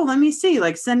like, oh, let me see,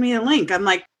 like send me a link. I'm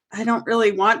like, I don't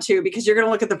really want to because you're going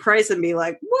to look at the price and be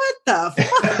like, what the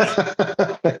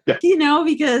fuck?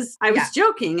 Because I was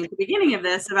joking at the beginning of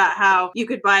this about how you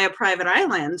could buy a private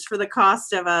island for the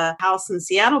cost of a house in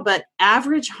Seattle, but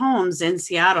average homes in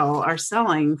Seattle are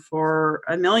selling for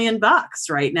 $1 million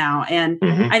right now. And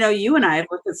I know you and I have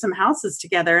looked at some houses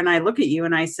together and I look at you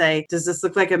and I say, does this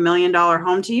look like $1 million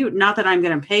home to you? Not that I'm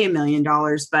going to pay $1 million,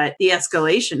 but the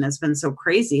escalation has been so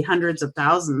crazy, hundreds of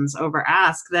thousands over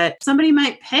ask, that somebody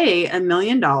might pay $1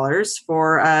 million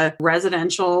for a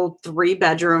residential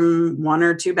 3-bedroom, 1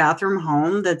 or 2 bathroom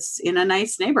home that's in a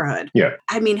nice neighborhood. Yeah.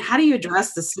 I mean, how do you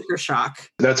address the sticker shock?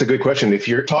 That's a good question. If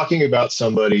you're talking about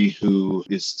somebody who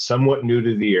is somewhat new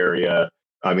to the area,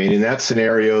 I mean, in that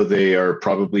scenario, they are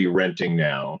probably renting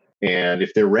now. And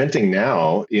if they're renting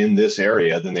now in this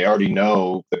area, then they already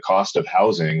know the cost of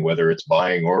housing, whether it's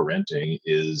buying or renting,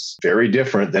 is very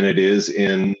different than it is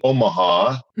in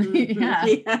Omaha.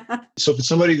 Yeah. So for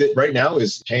somebody that right now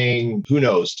is paying, who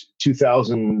knows,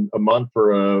 $2,000 a month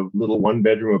for a little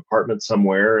 1-bedroom apartment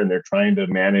somewhere, and they're trying to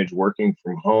manage working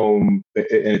from home, and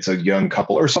it's a young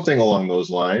couple or something along those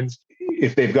lines,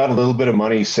 if they've got a little bit of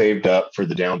money saved up for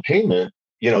the down payment,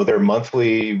 their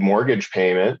monthly mortgage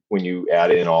payment, when you add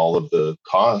in all of the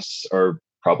costs, are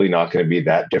probably not going to be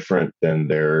that different than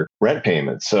their rent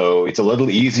payment. So it's a little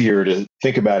easier to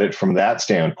think about it from that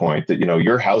standpoint that,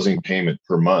 your housing payment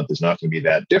per month is not going to be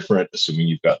that different, assuming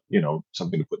you've got,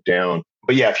 something to put down.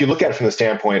 But yeah, if you look at it from the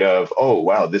standpoint of, oh,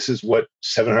 wow, this is what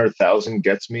 700,000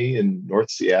 gets me in North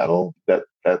Seattle,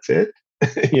 that's it,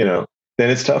 then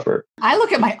it's tougher. I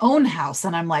look at my own house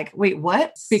and I'm like, wait,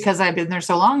 what? Because I've been there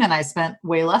so long and I spent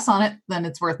way less on it than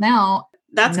it's worth now.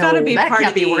 That's got to be part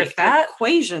of the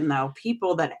equation, though.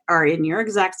 People that are in your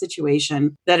exact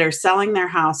situation that are selling their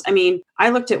house. I mean, I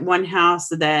looked at one house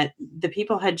that the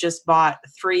people had just bought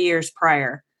 3 years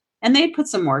prior, and they'd put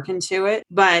some work into it,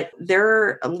 but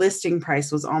their listing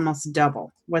price was almost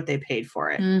double what they paid for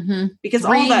it. Mm-hmm. Because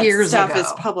all that stuff is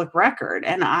public record.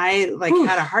 And I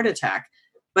had a heart attack.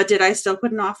 But did I still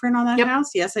put an offer in on that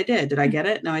house? Yes, I did. Did I get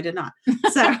it? No, I did not.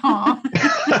 So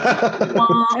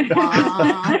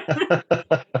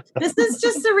this is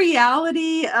just the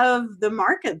reality of the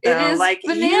market, though. It is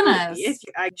bananas.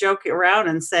 I joke around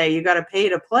and say you got to pay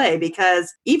to play,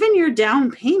 because even your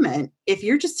down payment, if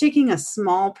you're just taking a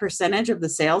small percentage of the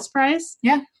sales price,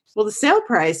 well, the sale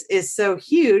price is so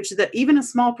huge that even a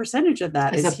small percentage of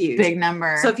that is huge. Big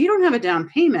number. So if you don't have a down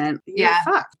payment, you're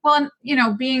fucked. Well,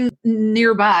 and, being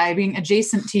nearby, being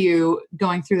adjacent to you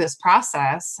going through this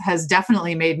process has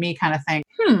definitely made me kind of think,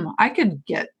 I could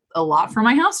get a lot for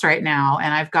my house right now.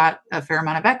 And I've got a fair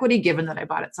amount of equity given that I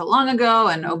bought it so long ago.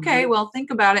 And okay, well,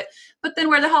 think about it. But then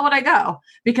where the hell would I go?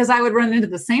 Because I would run into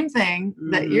the same thing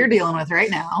that you're dealing with right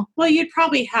now. Well, you'd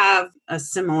probably have a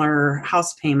similar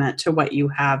house payment to what you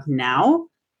have now.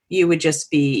 You would just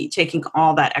be taking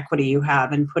all that equity you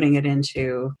have and putting it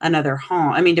into another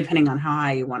home. I mean, depending on how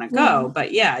high you want to go.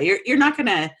 But yeah, you're not going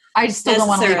to. I still don't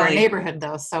want to leave our neighborhood,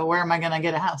 though. So where am I going to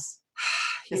get a house?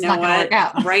 It's not going to work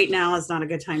out. Right now is not a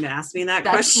good time to ask me that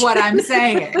question. That's what I'm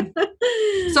saying.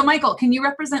 So, Michael, can you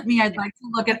represent me? I'd like to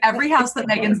look at every house that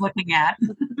Megan's looking at.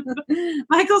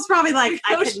 Michael's probably like,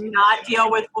 I could not deal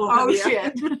with both of you.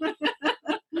 Shit.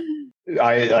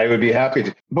 I would be happy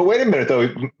to. But wait a minute,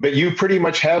 though. But you pretty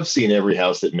much have seen every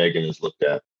house that Megan has looked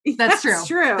at. That's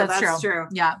true. That's true.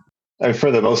 Yeah.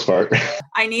 For the most part.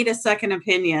 I need a second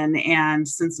opinion. And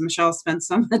since Michelle spent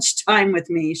so much time with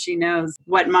me, she knows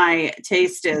what my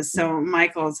taste is. So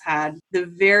Michael's had the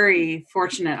very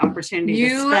fortunate opportunity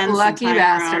to spend some time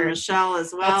around Michelle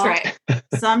as well. That's right.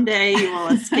 Someday you will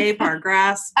escape our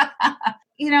grasp.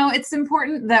 It's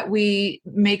important that we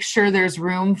make sure there's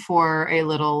room for a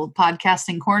little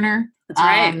podcasting corner. That's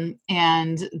right.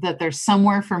 And that there's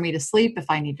somewhere for me to sleep if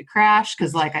I need to crash.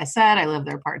 Because like I said, I live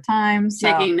there part-time. So.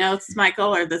 Taking notes,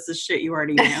 Michael, or this is shit you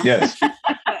already know? Yes.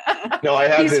 No, I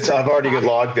have this. I've already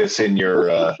logged this in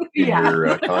your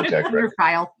contact your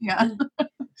file. Yeah.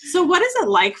 So what is it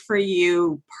like for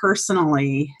you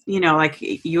personally? Like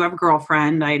you have a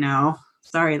girlfriend, I know.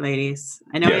 Sorry, ladies.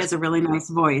 I know He has a really nice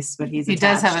voice, but he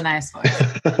does have a nice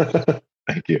voice.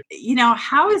 Thank you.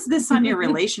 How is this on your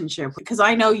relationship? Because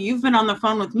I know you've been on the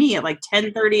phone with me at like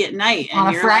 10:30 at night. And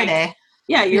on a Friday.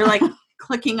 You're like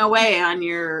clicking away on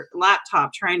your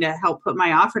laptop trying to help put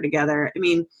my offer together. I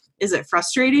mean, is it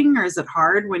frustrating or is it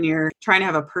hard when you're trying to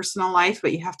have a personal life,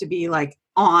 but you have to be like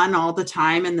on all the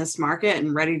time in this market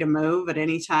and ready to move at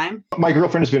any time? My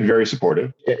girlfriend has been very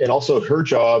supportive, and also her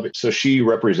job. So she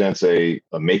represents a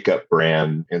makeup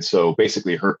brand. And so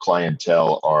basically her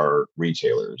clientele are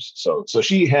retailers. So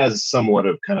she has somewhat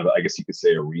of kind of, I guess you could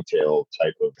say, a retail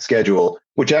type of schedule,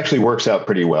 which actually works out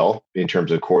pretty well in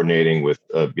terms of coordinating with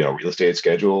real estate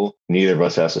schedule. Neither of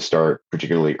us has to start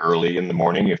particularly early in the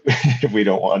morning if we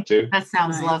don't want to. That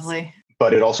sounds lovely.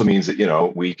 But it also means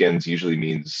that, weekends usually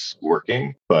means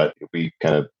working, but we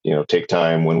kind of, take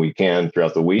time when we can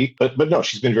throughout the week. But no,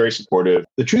 she's been very supportive.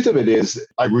 The truth of it is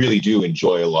I really do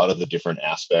enjoy a lot of the different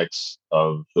aspects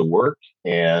of the work.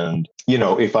 And,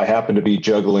 if I happen to be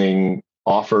juggling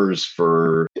offers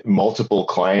for multiple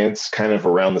clients kind of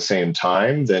around the same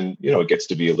time, then, it gets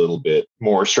to be a little bit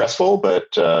more stressful. But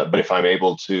if I'm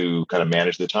able to kind of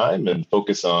manage the time and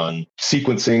focus on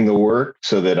sequencing the work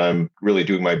so that I'm really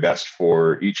doing my best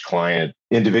for each client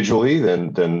individually,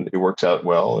 then it works out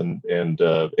well. And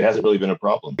it hasn't really been a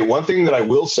problem. The one thing that I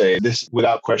will say, this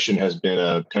without question has been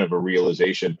a kind of a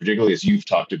realization, particularly as you've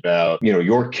talked about,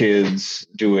 your kids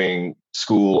doing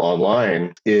school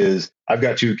online, is I've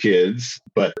got 2 kids,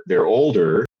 but they're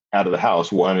older out of the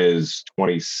house. One is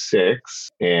 26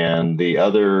 and the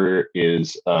other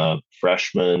is a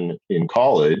freshman in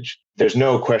college. There's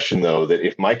no question, though, that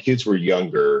if my kids were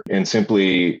younger and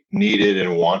simply needed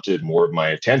and wanted more of my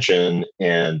attention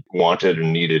and wanted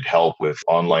and needed help with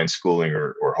online schooling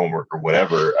or homework or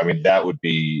whatever, I mean, that would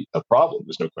be a problem.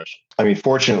 There's no question. I mean,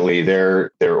 fortunately,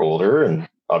 they're older and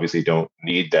obviously don't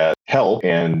need that help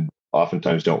and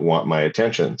oftentimes don't want my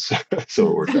attention. So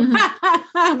it works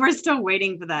out. We're still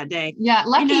waiting for that day. Yeah,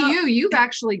 lucky you've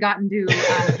actually gotten to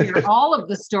hear all of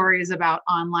the stories about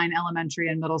online elementary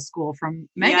and middle school from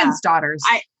Megan's daughters.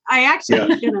 I actually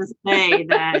was going to say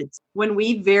that when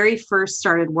we very first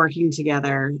started working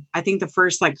together, I think the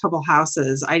first couple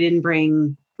houses, I didn't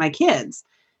bring my kids.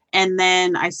 And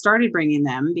then I started bringing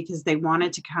them because they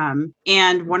wanted to come.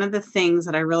 And one of the things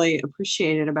that I really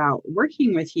appreciated about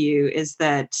working with you is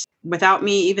that without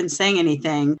me even saying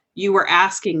anything, you were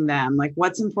asking them,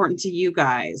 what's important to you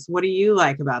guys? What do you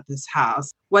like about this house?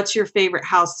 What's your favorite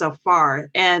house so far?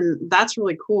 And that's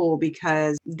really cool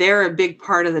because they're a big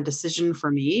part of the decision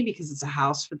for me because it's a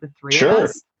house for the three of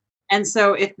us. And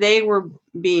so if they were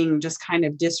being just kind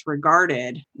of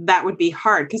disregarded, that would be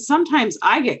hard because sometimes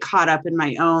I get caught up in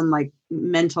my own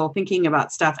mental thinking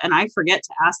about stuff and I forget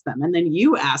to ask them. And then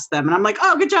you ask them and I'm like,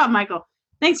 oh, good job, Michael.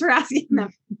 Thanks for asking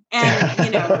them.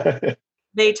 And,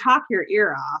 they talk your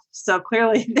ear off. So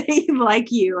clearly they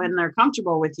like you and they're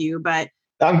comfortable with you, but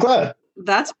I'm glad.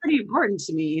 That's pretty important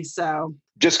to me. So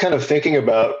just kind of thinking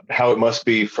about how it must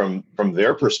be from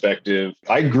their perspective.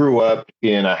 I grew up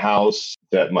in a house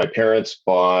that my parents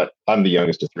bought. I'm the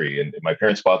youngest of three, and my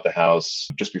parents bought the house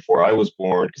just before I was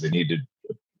born because they needed,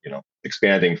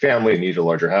 expanding family, needed a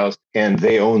larger house. And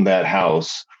they owned that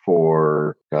house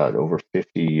for over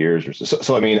 50 years or so.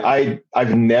 So I mean,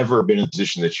 I've never been in a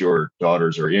position that your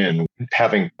daughters are in,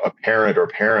 having a parent or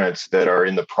parents that are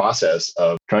in the process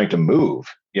of trying to move.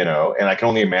 And I can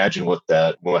only imagine what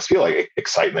that must feel like,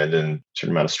 excitement and a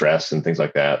certain amount of stress and things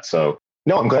like that. So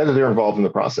no, I'm glad that they're involved in the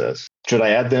process. Should I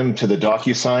add them to the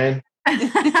DocuSign?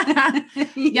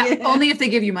 Yeah, only if they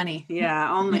give you money.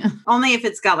 Yeah, only if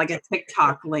it's got a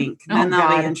TikTok link, then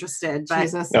they'll be interested.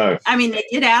 But No. I mean, they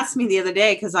did ask me the other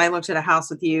day because I looked at a house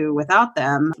with you without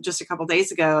them just a couple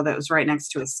days ago that was right next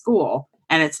to a school,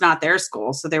 and it's not their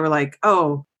school. So they were like,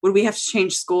 "Oh, would we have to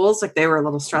change schools?" They were a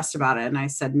little stressed about it, and I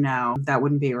said, "No, that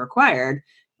wouldn't be required."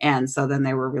 And so then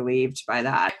they were relieved by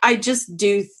that. I just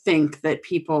do think that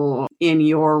people in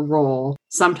your role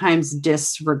sometimes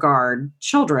disregard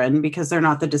children because they're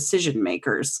not the decision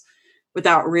makers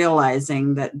without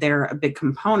realizing that they're a big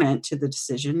component to the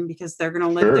decision because they're going to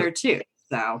live there too.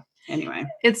 So anyway.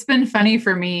 It's been funny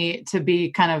for me to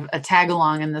be kind of a tag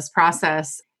along in this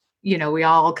process. We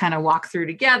all kind of walk through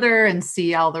together and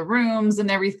see all the rooms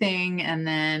and everything. And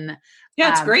then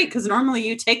it's great because normally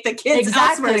you take the kids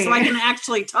elsewhere so I can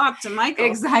actually talk to Michael.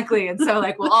 Exactly. And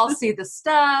so we'll all see the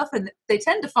stuff and they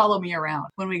tend to follow me around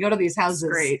when we go to these houses.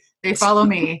 Great. They follow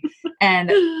me.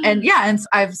 And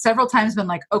I've several times been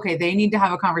like, okay, they need to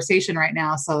have a conversation right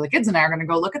now. So the kids and I are going to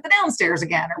go look at the downstairs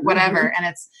again or whatever. Mm-hmm.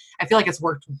 And I feel like it's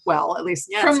worked well, at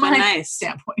least from my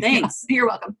standpoint. Thanks. You're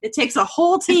welcome. It takes a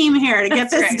whole team here to get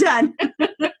this done.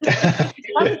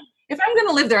 If I'm going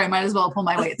to live there, I might as well pull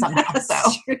my weight somehow. So,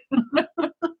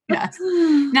 yes.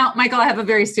 Now, Michael, I have a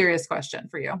very serious question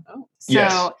for you. Oh.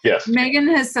 So, yes. Megan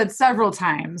has said several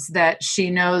times that she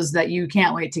knows that you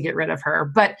can't wait to get rid of her,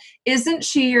 but isn't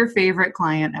she your favorite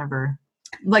client ever?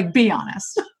 Be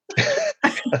honest.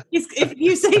 If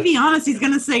you say be honest, he's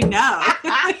going to say no.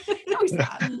 No, he's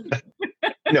not.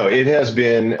 No, it has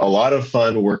been a lot of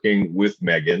fun working with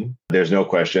Megan. There's no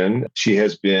question. She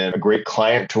has been a great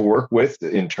client to work with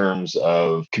in terms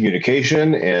of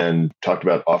communication and talked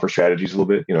about offer strategies a little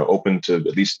bit, open to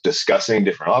at least discussing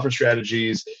different offer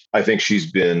strategies. I think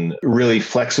she's been really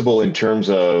flexible in terms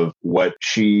of what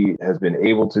she has been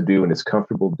able to do and is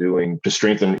comfortable doing to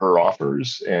strengthen her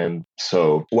offers. And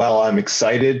so while I'm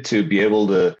excited to be able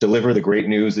to deliver the great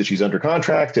news that she's under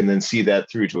contract and then see that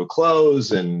through to a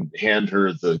close and hand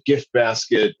her the gift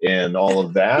basket and all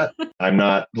of that, I'm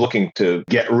not looking to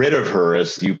get rid of her,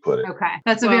 as you put it. Okay.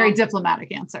 That's a very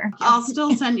diplomatic answer. I'll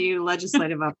still send you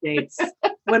legislative updates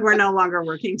when we're no longer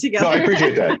working together. No, I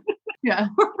appreciate that. Yeah.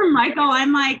 For Michael,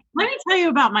 I'm like, let me tell you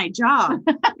about my job.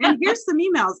 And here's some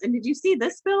emails. And did you see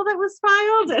this bill that was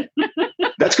filed?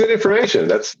 That's good information.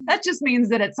 That just means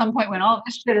that at some point when all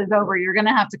this shit is over, you're going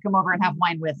to have to come over and have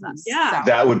wine with us. Yeah. So.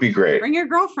 That would be great. Bring your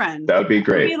girlfriend. That would be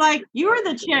great. Be like, you are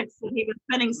the chicks that he was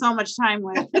spending so much time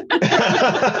with.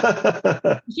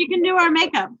 She can do our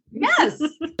makeup. Yes.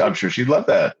 I'm sure she'd love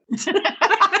that.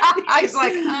 I was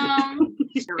like,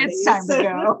 it's time to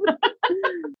go.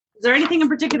 Is there anything in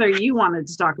particular you wanted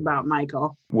to talk about,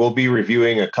 Michael? We'll be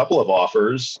reviewing a couple of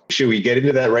offers. Should we get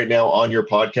into that right now on your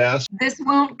podcast? This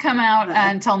won't come out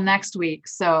until next week,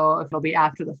 so it'll be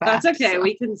after the fact. That's okay. So.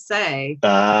 We can say.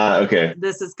 Okay.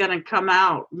 This is going to come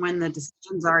out when the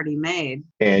decision's already made.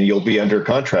 And you'll be under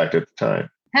contract at the time.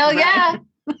 Hell yeah.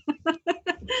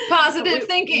 Positive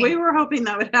thinking. We were hoping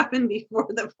that would happen before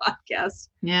the podcast.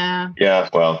 Yeah. Yeah.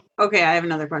 Well, okay. I have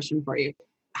another question for you.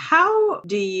 How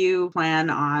do you plan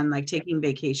on like taking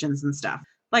vacations and stuff?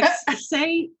 Like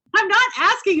say, I'm not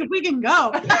asking if we can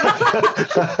go.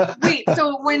 Wait,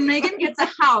 so when Megan gets a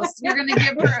house, you're going to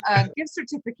give her a gift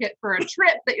certificate for a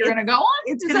trip that you're going to go on?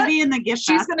 It's going to be in the gift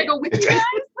She's going to go with you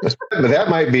guys? but that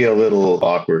might be a little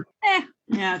awkward.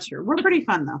 Yeah, true. We're pretty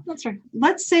fun though. That's right.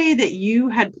 Let's say that you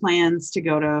had plans to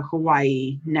go to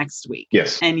Hawaii next week.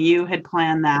 Yes. And you had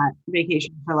planned that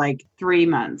vacation for like 3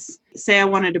 months. Say I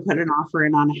wanted to put an offer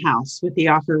in on a house with the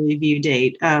offer review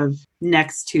date of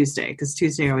next Tuesday, because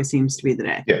Tuesday always seems to be the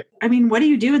day. Yeah. I mean, what do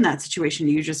you do in that situation?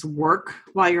 Do you just work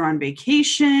while you're on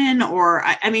vacation? Or,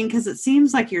 I mean, because it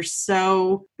seems like you're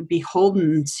so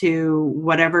beholden to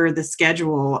whatever the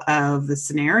schedule of the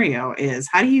scenario is.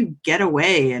 How do you get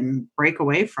away and break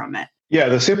away from it? Yeah,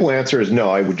 the simple answer is no.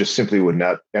 I would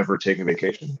not ever take a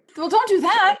vacation. Well, don't do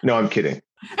that. No, I'm kidding.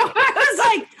 I was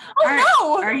like, oh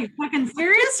no. Are you fucking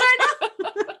serious right now?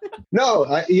 No,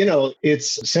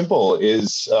 it's simple.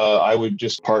 I would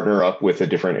just partner up with a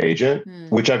different agent,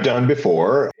 which I've done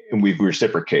before, and we've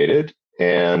reciprocated.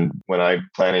 And when I'm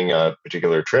planning a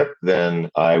particular trip,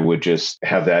 then I would just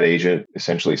have that agent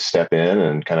essentially step in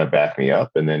and kind of back me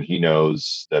up. And then he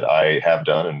knows that I have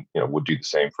done and, would do the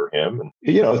same for him. And,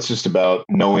 it's just about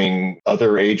knowing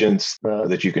other agents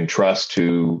that you can trust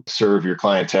to serve your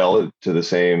clientele to the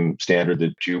same standard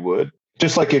that you would.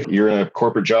 Just like if you're in a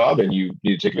corporate job and you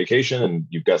need to take a vacation and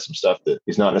you've got some stuff that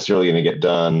is not necessarily going to get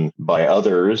done by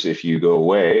others if you go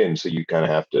away. And so you kind of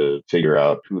have to figure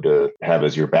out who to have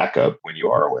as your backup when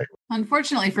you are away.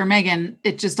 Unfortunately for Megan,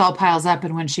 it just all piles up.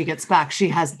 And when she gets back, she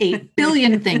has 8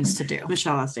 billion things to do.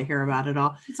 Michelle has to hear about it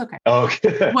all. It's okay.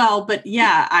 Okay. Well, but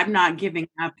yeah, I'm not giving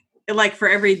up. Like for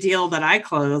every deal that I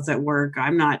close at work,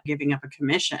 I'm not giving up a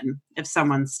commission if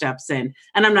someone steps in.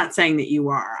 And I'm not saying that you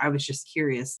are. I was just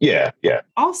curious. Yeah.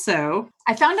 Also,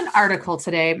 I found an article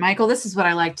today. Michael, this is what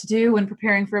I like to do when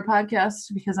preparing for a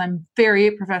podcast because I'm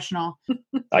very professional.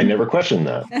 I never questioned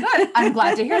that. Good. I'm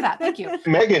glad to hear that. Thank you.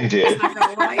 Megan did.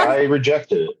 I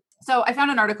rejected it. So I found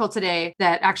an article today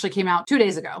that actually came out 2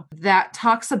 days ago that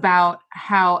talks about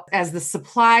how as the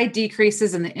supply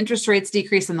decreases and the interest rates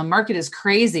decrease and the market is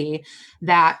crazy,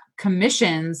 that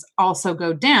commissions also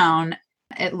go down.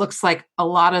 It looks like a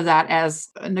lot of that as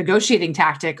a negotiating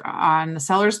tactic on the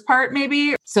seller's part,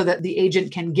 maybe, so that the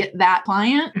agent can get that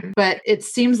client. But it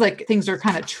seems like things are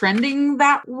kind of trending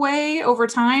that way over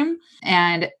time.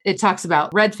 And it talks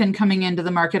about Redfin coming into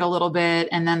the market a little bit.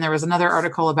 And then there was another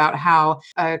article about how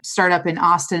a startup in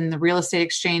Austin, the real estate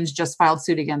exchange, just filed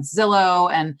suit against Zillow.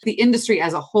 And the industry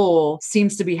as a whole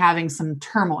seems to be having some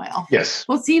turmoil. Yes.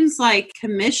 Well, it seems like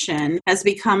commission has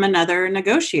become another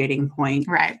negotiating point.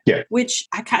 Right. Yeah. Which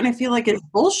I kind of feel like is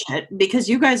bullshit because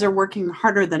you guys are working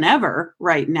harder than ever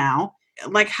right now.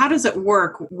 Like, how does it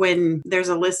work when there's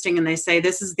a listing and they say,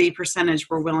 this is the percentage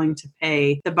we're willing to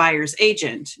pay the buyer's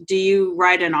agent? Do you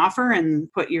write an offer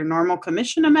and put your normal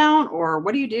commission amount, or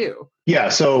what do you do? Yeah.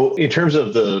 So in terms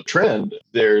of the trend,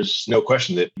 there's no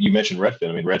question that you mentioned Redfin.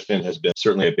 I mean, Redfin has been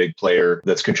certainly a big player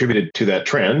that's contributed to that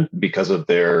trend because of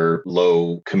their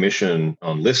low commission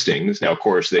on listings. Now, of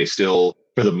course, they still,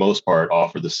 for the most part,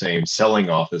 offer the same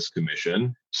selling office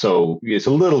commission. So it's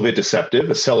a little bit deceptive.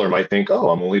 A seller might think, oh,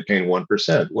 I'm only paying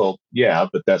 1%. Well, yeah,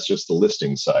 but that's just the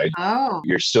listing side. Oh.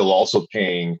 You're still also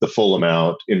paying the full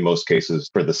amount in most cases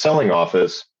for the selling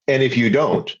office. And if you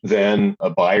don't, then a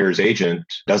buyer's agent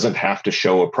doesn't have to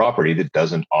show a property that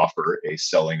doesn't offer a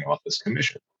selling office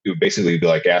commission. It would basically be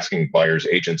like asking buyer's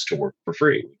agents to work for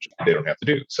free, which they don't have to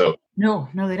do. So No,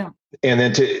 they don't. And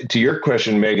then to your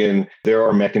question, Megan, there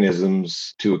are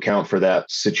mechanisms to account for that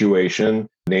situation,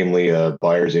 namely a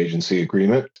buyer's agency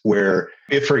agreement, where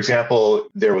if, for example,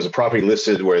 there was a property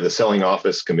listed where the selling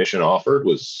office commission offered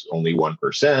was only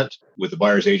 1%, with the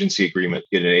buyer's agency agreement,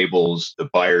 it enables the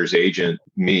buyer's agent,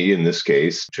 me in this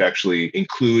case, to actually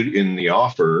include in the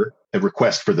offer a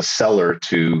request for the seller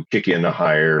to kick in a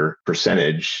higher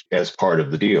percentage as part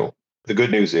of the deal. The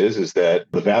good news is that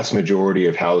the vast majority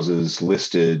of houses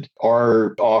listed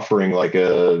are offering like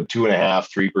a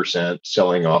 2.5-3%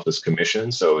 selling office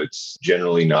commission. So it's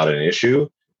generally not an issue.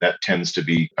 That tends to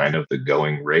be kind of the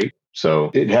going rate. So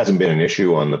it hasn't been an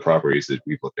issue on the properties that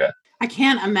we've looked at. I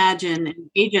can't imagine an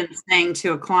agent saying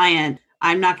to a client,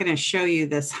 I'm not going to show you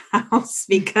this house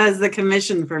because the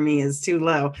commission for me is too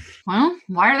low. Well,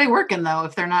 why are they working though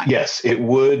if they're not? Yes, it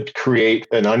would create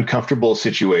an uncomfortable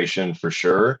situation for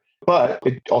sure. But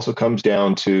it also comes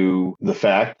down to the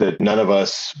fact that none of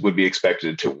us would be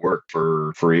expected to work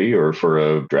for free or for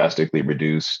a drastically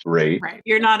reduced rate. Right.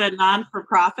 You're not a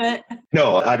non-for-profit?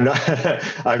 No, I'm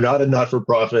not. I'm not a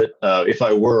not-for-profit. If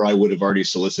I were, I would have already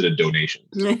solicited donations.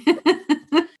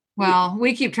 Well,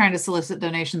 we keep trying to solicit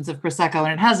donations of Prosecco,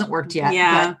 and it hasn't worked yet.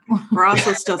 Yeah. We're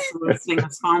also still soliciting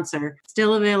a sponsor.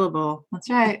 Still available. That's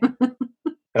right.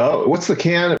 Oh, what's the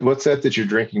can? What's that you're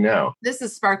drinking now? This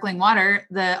is sparkling water,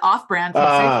 the off-brand from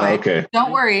Safeway. Okay.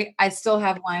 Don't worry, I still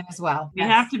have wine as well. You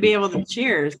have to be able to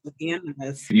cheers at the end of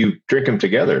this. You drink them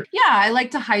together. Yeah, I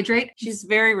like to hydrate. She's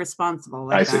very responsible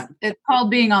like that. It's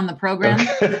called being on the program.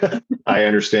 I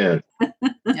understand.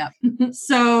 Yeah.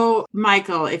 So,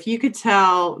 Michael, if you could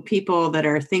tell people that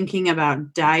are thinking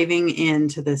about diving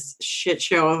into this shit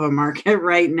show of a market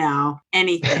right now,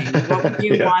 anything, what would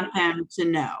you want them to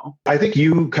know? I think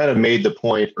you kind of made the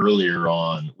point earlier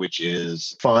on, which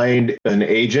is find an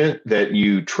agent that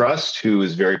you trust who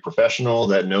is very professional,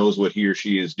 that knows what he or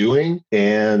she is doing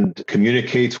and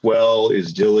communicates well,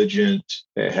 is diligent,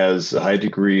 has a high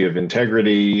degree of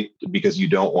integrity, because you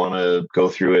don't want to go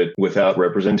through it without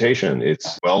representation.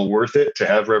 It's well worth it to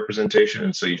have representation,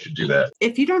 and so you should do that.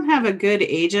 If you don't have a good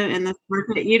agent in this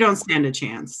market, you don't stand a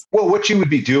chance. Well, what you would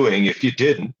be doing if you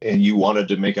didn't and you wanted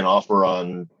to make an offer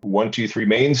on 123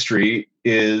 Main Street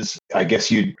is, I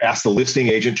guess you'd ask the listing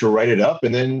agent to write it up,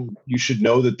 and then you should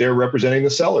know that they're representing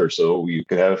the seller, so you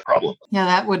could have a problem. Yeah,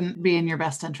 that wouldn't be in your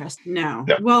best interest. No.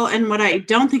 Well, and what I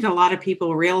don't think a lot of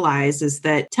people realize is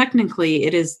that technically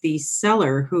it is the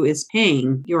seller who is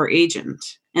paying your agent.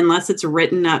 Unless it's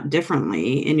written up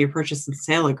differently in your purchase and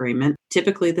sale agreement,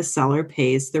 typically the seller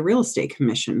pays the real estate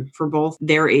commission for both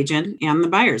their agent and the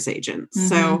buyer's agent. Mm-hmm.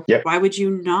 So why would you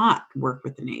not work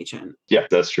with an agent? Yeah,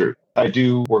 that's true. I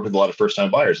do work with a lot of first-time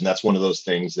buyers, and that's one of those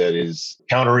things that is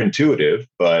counterintuitive,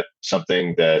 but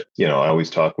something that, I always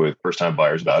talk with first-time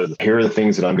buyers about is, here are the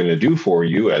things that I'm going to do for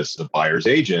you as the buyer's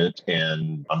agent,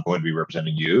 and I'm going to be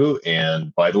representing you.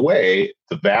 And by the way,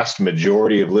 the vast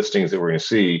majority of listings that we're going to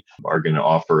see are going to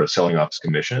offer a selling office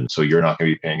commission, so you're not going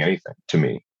to be paying anything to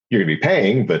me. You're going to be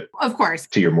paying, but of course,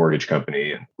 to your mortgage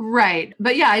company. Right.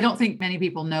 But yeah, I don't think many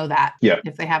people know that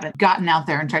if they haven't gotten out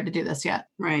there and tried to do this yet.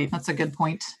 Right. That's a good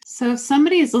point. So if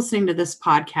somebody is listening to this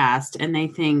podcast and they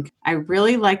think, I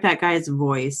really like that guy's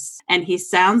voice and he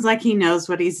sounds like he knows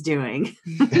what he's doing.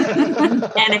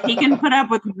 And if he can put up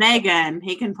with Megan,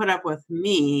 he can put up with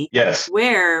me. Yes.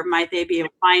 Where might they be able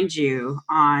to find you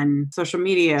on social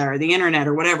media or the internet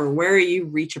or whatever? Where are you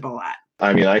reachable at?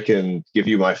 I mean, I can give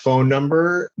you my phone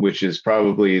number, which is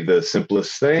probably the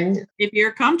simplest thing. If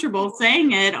you're comfortable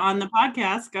saying it on the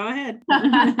podcast, go ahead.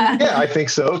 Yeah, I think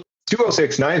so.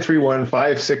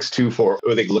 206-931-5624. Or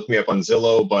they can look me up on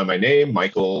Zillow by my name,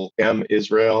 Michael M.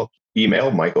 Israel. Email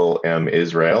Michael M.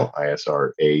 Israel,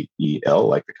 Israel,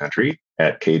 like the country,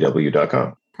 at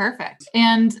kw.com. Perfect.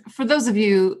 And for those of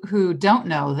you who don't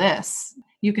know this,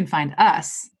 you can find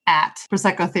us at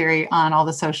Prosecco Theory on all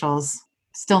the socials.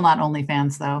 Still not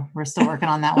OnlyFans, though. We're still working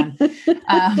on that one.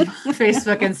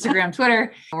 Facebook, Instagram,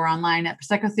 Twitter. We're online at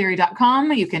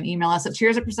ProseccoTheory.com. You can email us at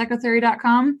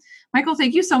cheers@ProseccoTheory.com. Michael,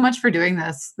 thank you so much for doing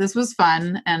this. This was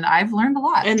fun, and I've learned a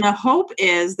lot. And the hope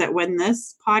is that when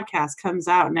this podcast comes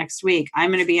out next week,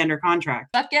 I'm going to be under contract.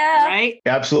 Fuck yeah. Right?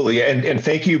 Absolutely. And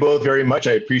thank you both very much.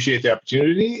 I appreciate the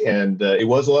opportunity, and it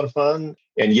was a lot of fun.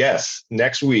 And yes,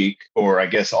 next week, or I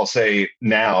guess I'll say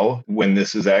now, when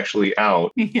this is actually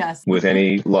out, with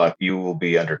any luck, you will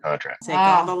be under contract. Take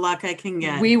all the luck I can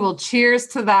get. We will cheers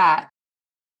to that.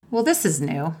 Well, this is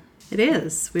new. It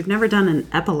is. We've never done an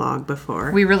epilogue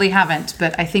before. We really haven't,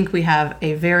 but I think we have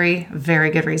a very,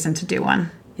 very good reason to do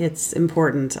one. It's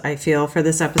important, I feel, for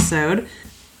this episode.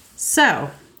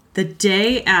 So, the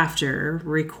day after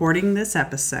recording this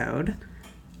episode,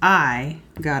 I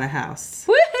got a house.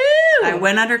 Woohoo! I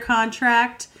went under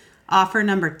contract. Offer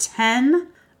number 10.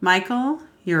 Michael,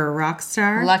 you're a rock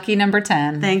star. Lucky number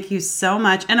 10. Thank you so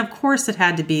much. And of course it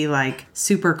had to be like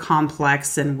super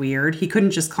complex and weird. He couldn't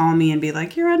just call me and be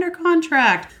like, you're under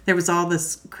contract. There was all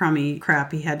this crummy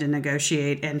crap he had to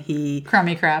negotiate, and he...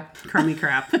 Crummy crap.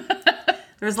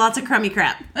 There was lots of crummy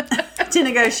crap to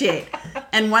negotiate.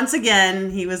 And once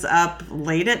again, he was up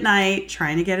late at night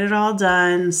trying to get it all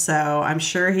done. So I'm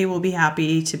sure he will be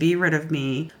happy to be rid of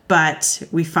me. But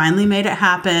we finally made it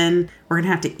happen. We're going to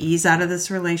have to ease out of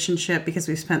this relationship because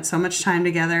we've spent so much time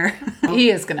together. He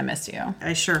is going to miss you.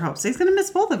 I sure hope so. He's going to miss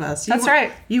both of us. That's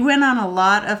right. You went on a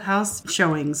lot of house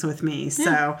showings with me.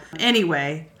 So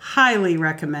anyway, highly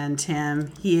recommend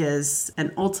him. He is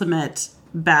an ultimate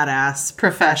badass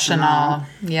professional.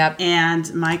 Yep.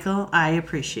 And Michael, I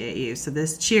appreciate you. So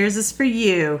this cheers is for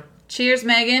you. Cheers,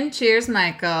 Megan. Cheers,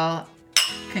 Michael.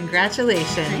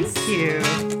 Congratulations. Thank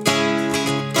you.